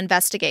one of the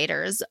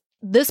investigators,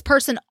 this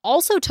person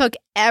also took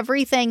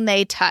everything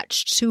they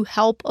touched to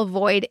help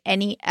avoid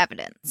any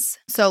evidence.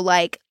 So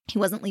like he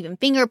wasn't leaving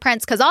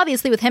fingerprints, because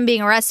obviously with him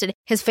being arrested,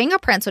 his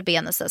fingerprints would be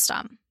in the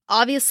system.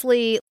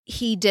 Obviously,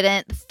 he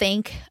didn't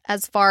think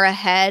as far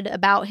ahead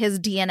about his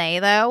DNA,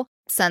 though,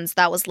 since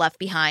that was left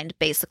behind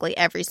basically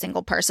every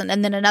single person.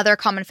 And then another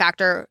common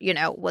factor,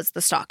 was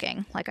the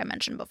stalking, like I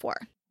mentioned before.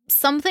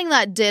 Something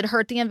that did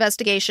hurt the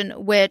investigation,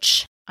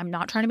 which I'm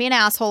not trying to be an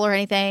asshole or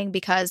anything,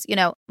 because,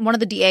 one of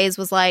the DAs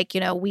was like,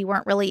 we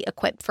weren't really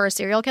equipped for a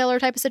serial killer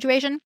type of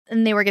situation.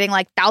 And they were getting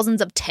like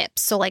thousands of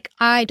tips. So like,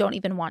 I don't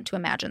even want to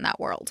imagine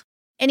that world.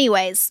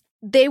 Anyways,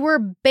 they were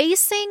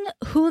basing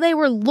who they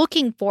were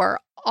looking for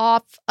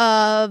off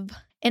of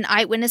an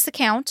eyewitness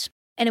account,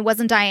 and it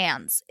wasn't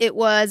Diane's. It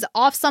was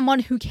off someone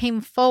who came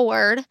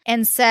forward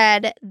and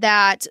said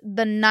that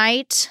the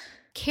night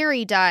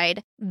Carrie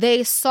died,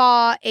 they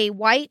saw a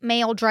white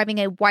male driving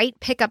a white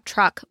pickup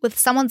truck with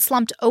someone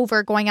slumped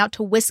over going out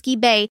to Whiskey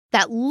Bay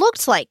that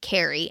looked like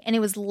Carrie, and it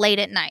was late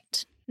at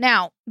night.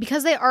 Now,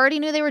 because they already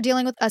knew they were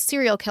dealing with a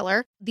serial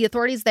killer, the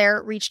authorities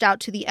there reached out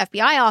to the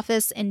FBI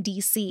office in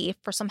D.C.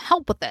 for some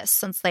help with this,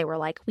 since they were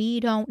like, we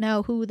don't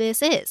know who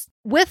this is.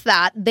 With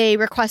that, they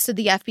requested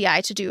the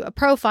FBI to do a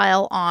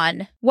profile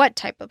on what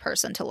type of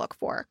person to look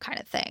for, kind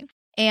of thing.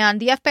 And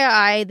the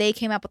FBI, they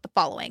came up with the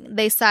following.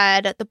 They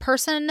said the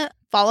person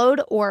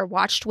followed or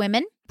watched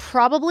women,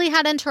 probably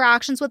had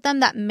interactions with them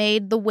that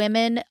made the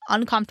women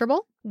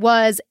uncomfortable,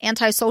 was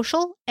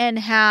antisocial, and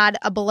had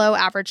a below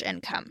average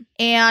income.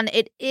 And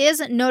it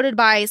is noted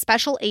by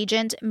Special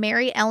Agent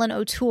Mary Ellen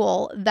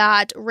O'Toole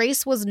that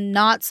race was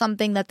not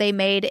something that they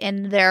made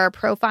in their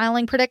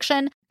profiling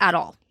prediction at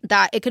all.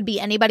 That it could be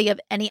anybody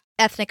of any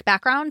ethnic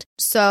background.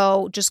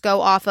 So just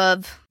go off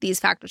of these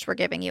factors we're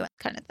giving you,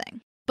 kind of thing.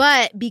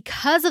 But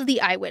because of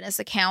the eyewitness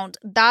account,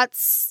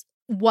 that's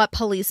what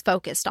police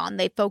focused on.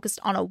 They focused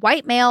on a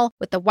white male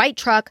with a white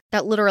truck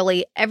that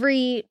literally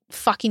every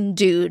fucking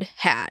dude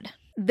had.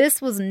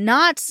 This was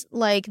not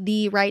like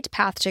the right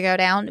path to go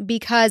down,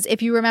 because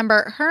if you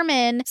remember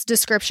Herman's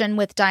description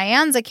with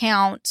Diane's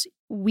account,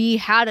 we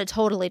had a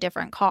totally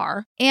different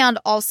car. And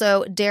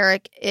also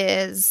Derrick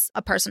is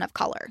a person of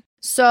color.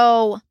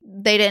 So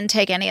they didn't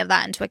take any of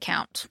that into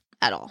account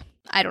at all.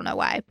 I don't know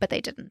why, but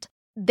they didn't.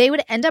 They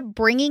would end up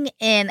bringing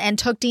in and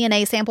took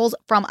DNA samples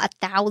from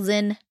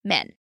 1,000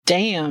 men.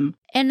 Damn.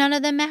 And none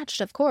of them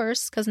matched, of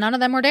course, because none of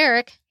them were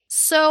Derrick.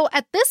 So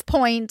at this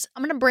point,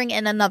 I'm going to bring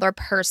in another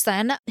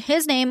person.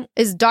 His name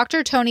is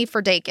Dr. Tony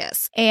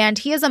Ferdakis, and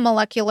he is a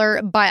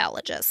molecular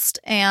biologist.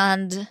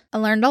 And I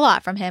learned a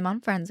lot from him on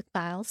Forensic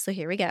Files, so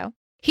here we go.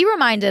 He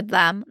reminded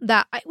them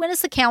that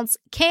eyewitness accounts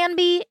can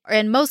be,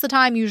 and most of the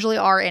time usually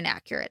are,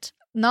 inaccurate.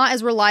 Not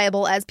as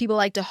reliable as people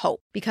like to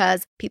hope,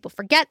 because people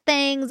forget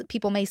things,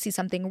 people may see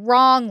something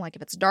wrong, like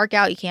if it's dark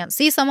out, you can't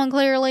see someone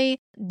clearly,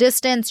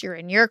 distance, you're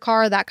in your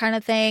car, that kind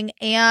of thing.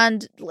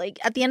 And like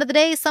at the end of the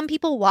day, some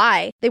people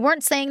lie. They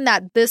weren't saying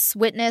that this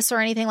witness or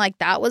anything like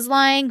that was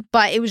lying,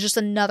 but it was just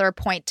another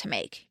point to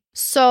make.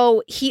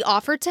 So he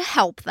offered to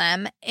help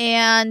them,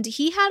 and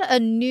he had a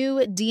new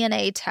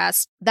DNA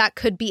test that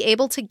could be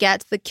able to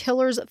get the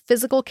killer's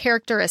physical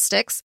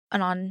characteristics.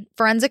 And on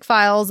Forensic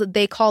Files,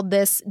 they called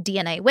this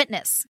DNA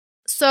Witness.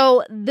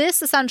 So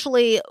this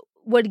essentially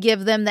would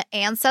give them the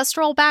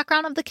ancestral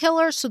background of the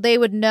killer so they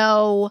would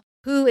know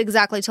who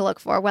exactly to look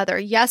for, whether,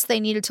 yes, they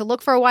needed to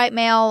look for a white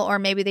male, or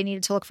maybe they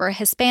needed to look for a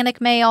Hispanic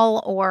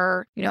male,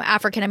 or,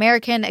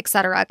 African-American, et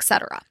cetera, et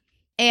cetera.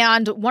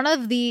 And one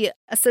of the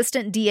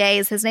assistant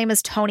DAs, his name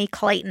is Tony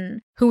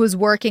Clayton, who was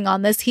working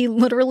on this, he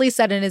literally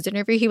said in his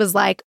interview, we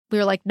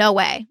were like, no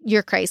way,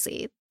 you're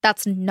crazy.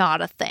 That's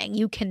not a thing.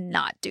 You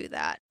cannot do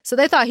that. So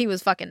they thought he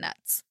was fucking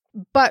nuts.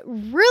 But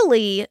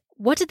really,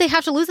 what did they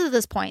have to lose at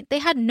this point? They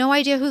had no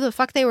idea who the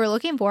fuck they were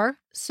looking for.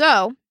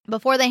 So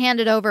before they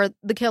handed over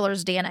the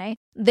killer's DNA,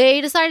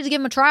 they decided to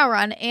give him a trial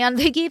run, and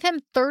they gave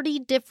him 30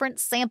 different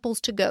samples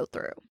to go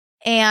through.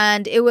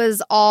 And it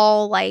was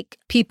all like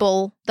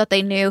people that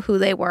they knew who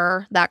they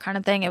were, that kind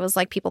of thing. It was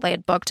like people they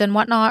had booked and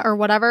whatnot or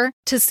whatever,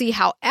 to see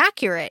how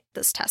accurate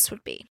this test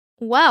would be.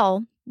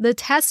 Well, the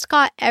test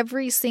got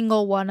every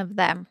single one of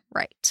them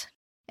right.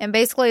 And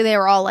basically they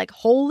were all like,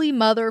 holy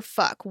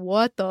motherfuck,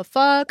 what the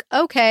fuck?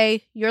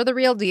 Okay, you're the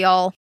real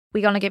deal.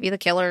 We're going to give you the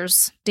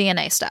killer's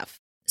DNA stuff.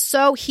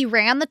 So he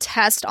ran the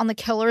test on the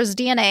killer's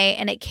DNA,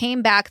 and it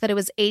came back that it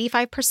was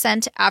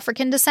 85%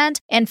 African descent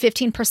and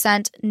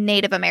 15%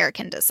 Native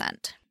American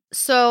descent.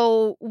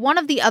 So one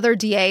of the other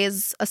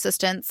DA's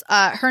assistants,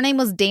 her name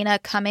was Dana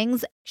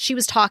Cummings. She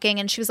was talking,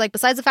 and she was like,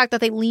 besides the fact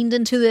that they leaned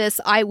into this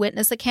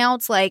eyewitness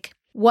accounts, like,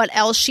 what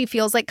else she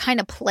feels like kind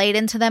of played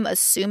into them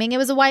assuming it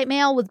was a white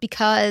male was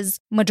because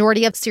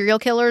majority of serial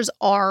killers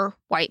are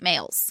white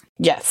males.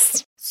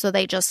 Yes. So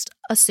they just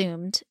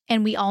assumed.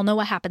 And we all know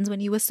what happens when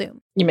you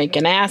assume. You make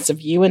an ass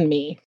of you and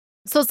me.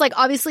 So it's like,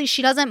 obviously,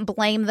 she doesn't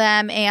blame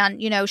them.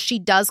 And, she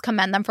does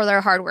commend them for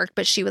their hard work.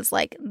 But she was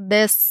like,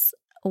 this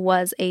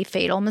was a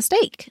fatal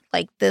mistake.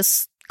 Like,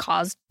 this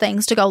caused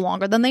things to go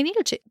longer than they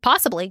needed to.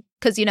 Possibly.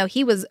 Because,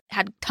 he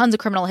had tons of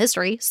criminal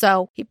history.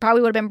 So he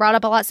probably would have been brought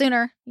up a lot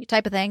sooner,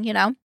 type of thing,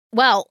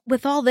 Well,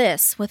 with all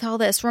this,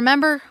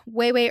 remember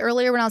way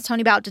earlier when I was telling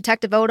you about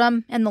Detective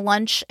Odom and the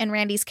lunch and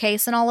Randy's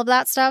case and all of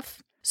that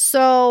stuff?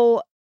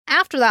 So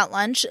after that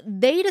lunch,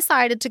 they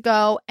decided to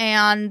go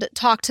and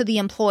talk to the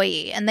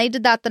employee. And they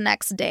did that the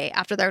next day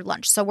after their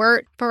lunch. So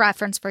for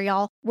reference for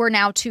y'all, we're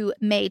now to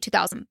May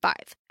 2005.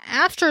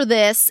 After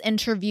this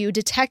interview,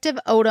 Detective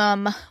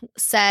Odom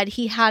said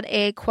he had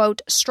a,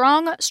 quote,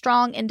 strong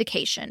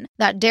indication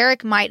that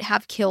Derrick might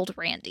have killed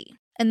Randy.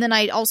 And then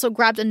I also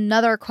grabbed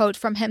another quote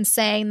from him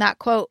saying that,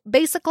 quote,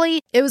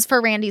 basically, it was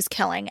for Randy's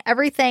killing.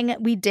 Everything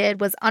we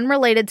did was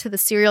unrelated to the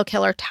serial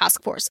killer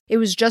task force. It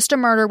was just a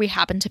murder we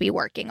happened to be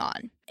working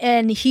on.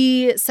 And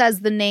he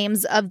says the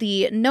names of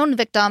the known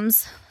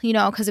victims,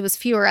 because it was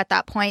fewer at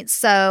that point.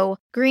 So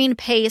Green,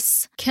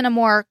 Pace,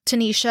 Kennemore,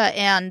 Tanisha,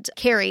 and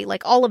Carrie,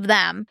 like all of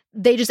them,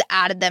 they just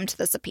added them to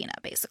the subpoena,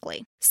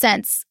 basically,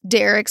 since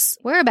Derrick's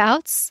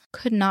whereabouts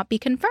could not be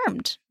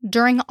confirmed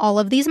during all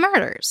of these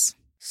murders.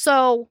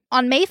 So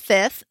on May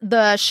 5th,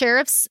 the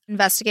sheriff's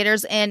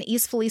investigators in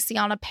East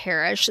Feliciana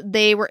Parish,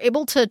 they were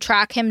able to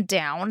track him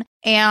down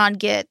and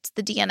get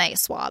the DNA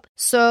swab.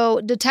 So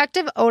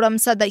Detective Odom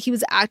said that he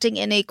was acting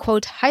in a,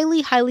 quote,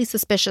 highly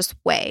suspicious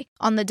way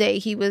on the day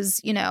he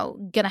was,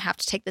 gonna have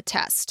to take the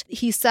test.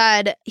 He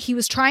said he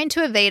was trying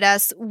to evade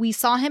us. We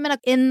saw him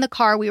in the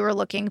car we were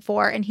looking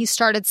for, and he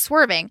started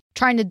swerving,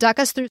 trying to duck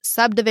us through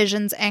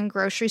subdivisions and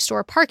grocery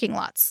store parking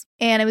lots.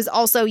 And it was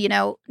also,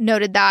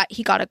 noted that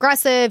he got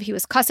aggressive. He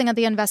was cussing at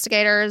the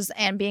investigators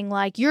and being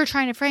like, you're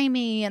trying to frame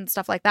me and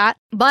stuff like that.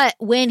 But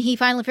when he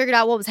finally figured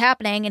out what was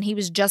happening and he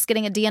was just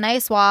getting a DNA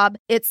swab,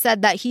 it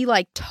said that he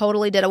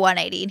totally did a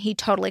 180 and he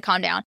totally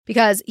calmed down,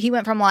 because he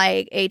went from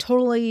a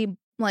totally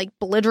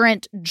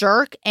belligerent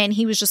jerk, and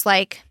he was just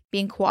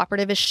being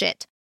cooperative as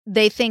shit.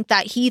 They think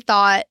that he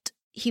thought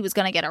he was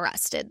going to get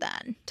arrested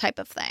then, type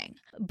of thing.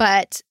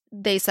 But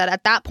they said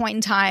at that point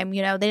in time,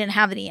 they didn't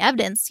have any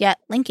evidence yet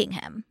linking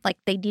him.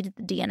 They needed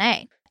the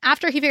DNA.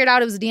 After he figured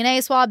out it was a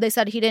DNA swab, they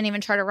said he didn't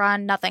even try to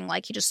run, nothing.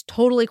 He just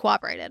totally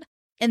cooperated.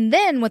 And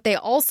then what they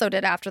also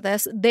did after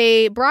this,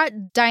 they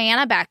brought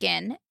Diana back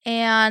in,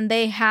 and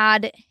they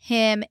had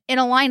him in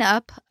a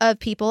lineup of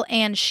people,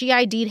 and she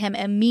ID'd him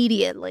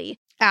immediately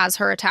as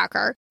her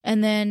attacker.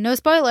 And then, no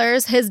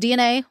spoilers, his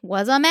DNA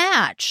was a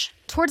match.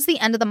 Towards the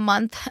end of the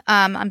month,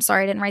 I'm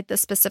sorry I didn't write the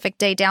specific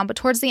day down, but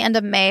towards the end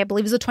of May, I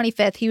believe it was the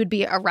 25th, he would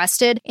be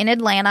arrested in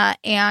Atlanta,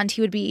 and he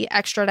would be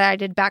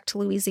extradited back to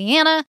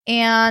Louisiana.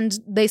 And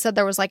they said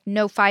there was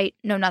no fight,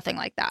 no nothing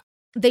like that.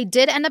 They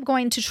did end up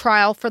going to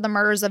trial for the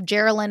murders of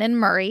Geraldine and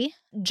Murray.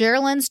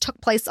 Geraldine's took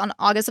place on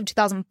August of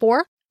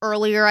 2004.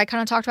 Earlier, I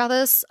kind of talked about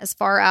this as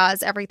far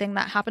as everything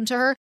that happened to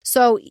her.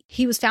 So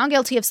he was found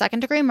guilty of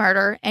second-degree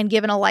murder and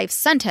given a life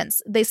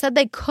sentence. They said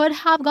they could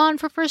have gone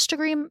for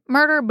first-degree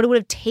murder, but it would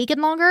have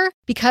taken longer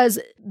because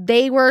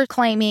they were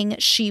claiming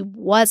she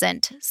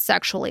wasn't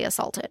sexually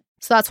assaulted.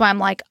 So that's why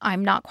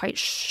I'm not quite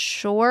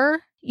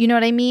sure. You know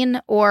what I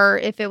mean? Or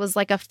if it was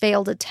a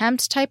failed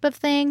attempt type of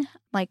thing,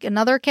 like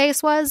another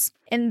case was.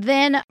 And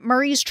then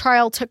Murray's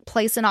trial took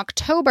place in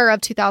October of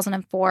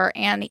 2004,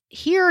 and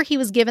here he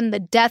was given the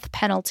death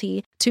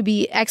penalty to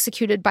be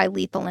executed by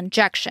lethal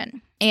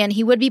injection. and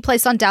he would be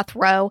placed on death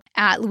row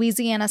at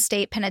Louisiana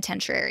State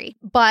Penitentiary.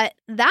 But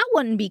that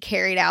wouldn't be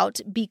carried out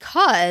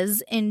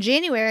because in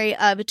January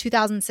of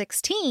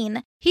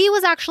 2016, he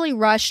was actually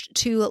rushed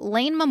to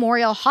Lane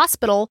Memorial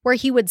Hospital, where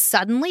he would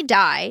suddenly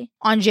die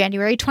on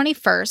January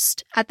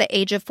 21st at the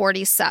age of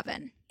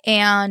 47.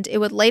 And it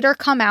would later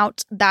come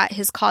out that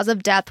his cause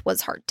of death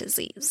was heart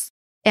disease.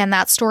 And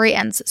that story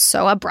ends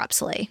so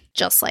abruptly,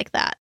 just like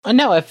that. Oh,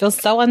 no, it feels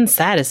so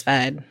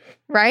unsatisfied.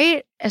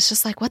 Right? It's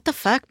just like, what the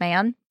fuck,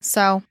 man?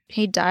 So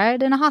he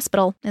died in a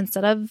hospital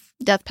instead of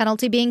death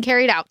penalty being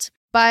carried out.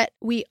 But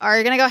we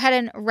are going to go ahead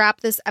and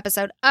wrap this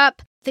episode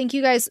up. Thank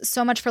you guys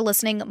so much for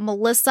listening.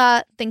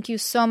 Melissa, thank you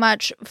so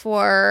much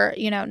for,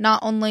 not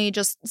only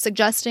just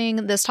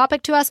suggesting this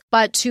topic to us,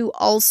 but to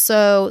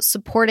also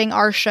supporting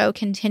our show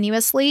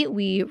continuously.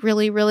 We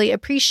really, really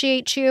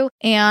appreciate you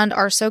and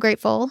are so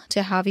grateful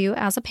to have you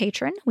as a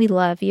patron. We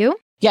love you.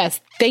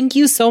 Yes, thank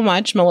you so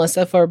much,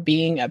 Melissa, for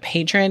being a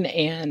patron.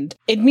 And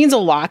it means a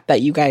lot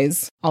that you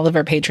guys, all of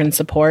our patrons,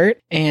 support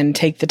and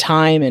take the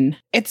time. And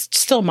it's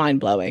still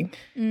mind-blowing.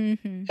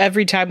 Mm-hmm.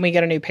 Every time we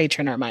get a new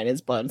patron, our mind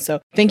is blown.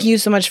 So thank you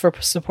so much for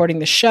supporting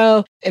the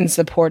show and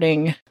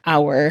supporting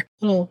our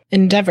little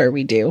endeavor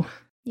we do.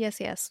 Yes,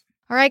 yes.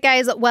 All right,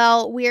 guys.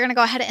 Well, we are going to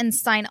go ahead and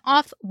sign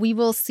off. We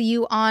will see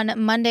you on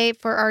Monday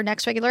for our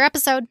next regular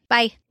episode.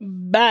 Bye.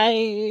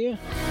 Bye.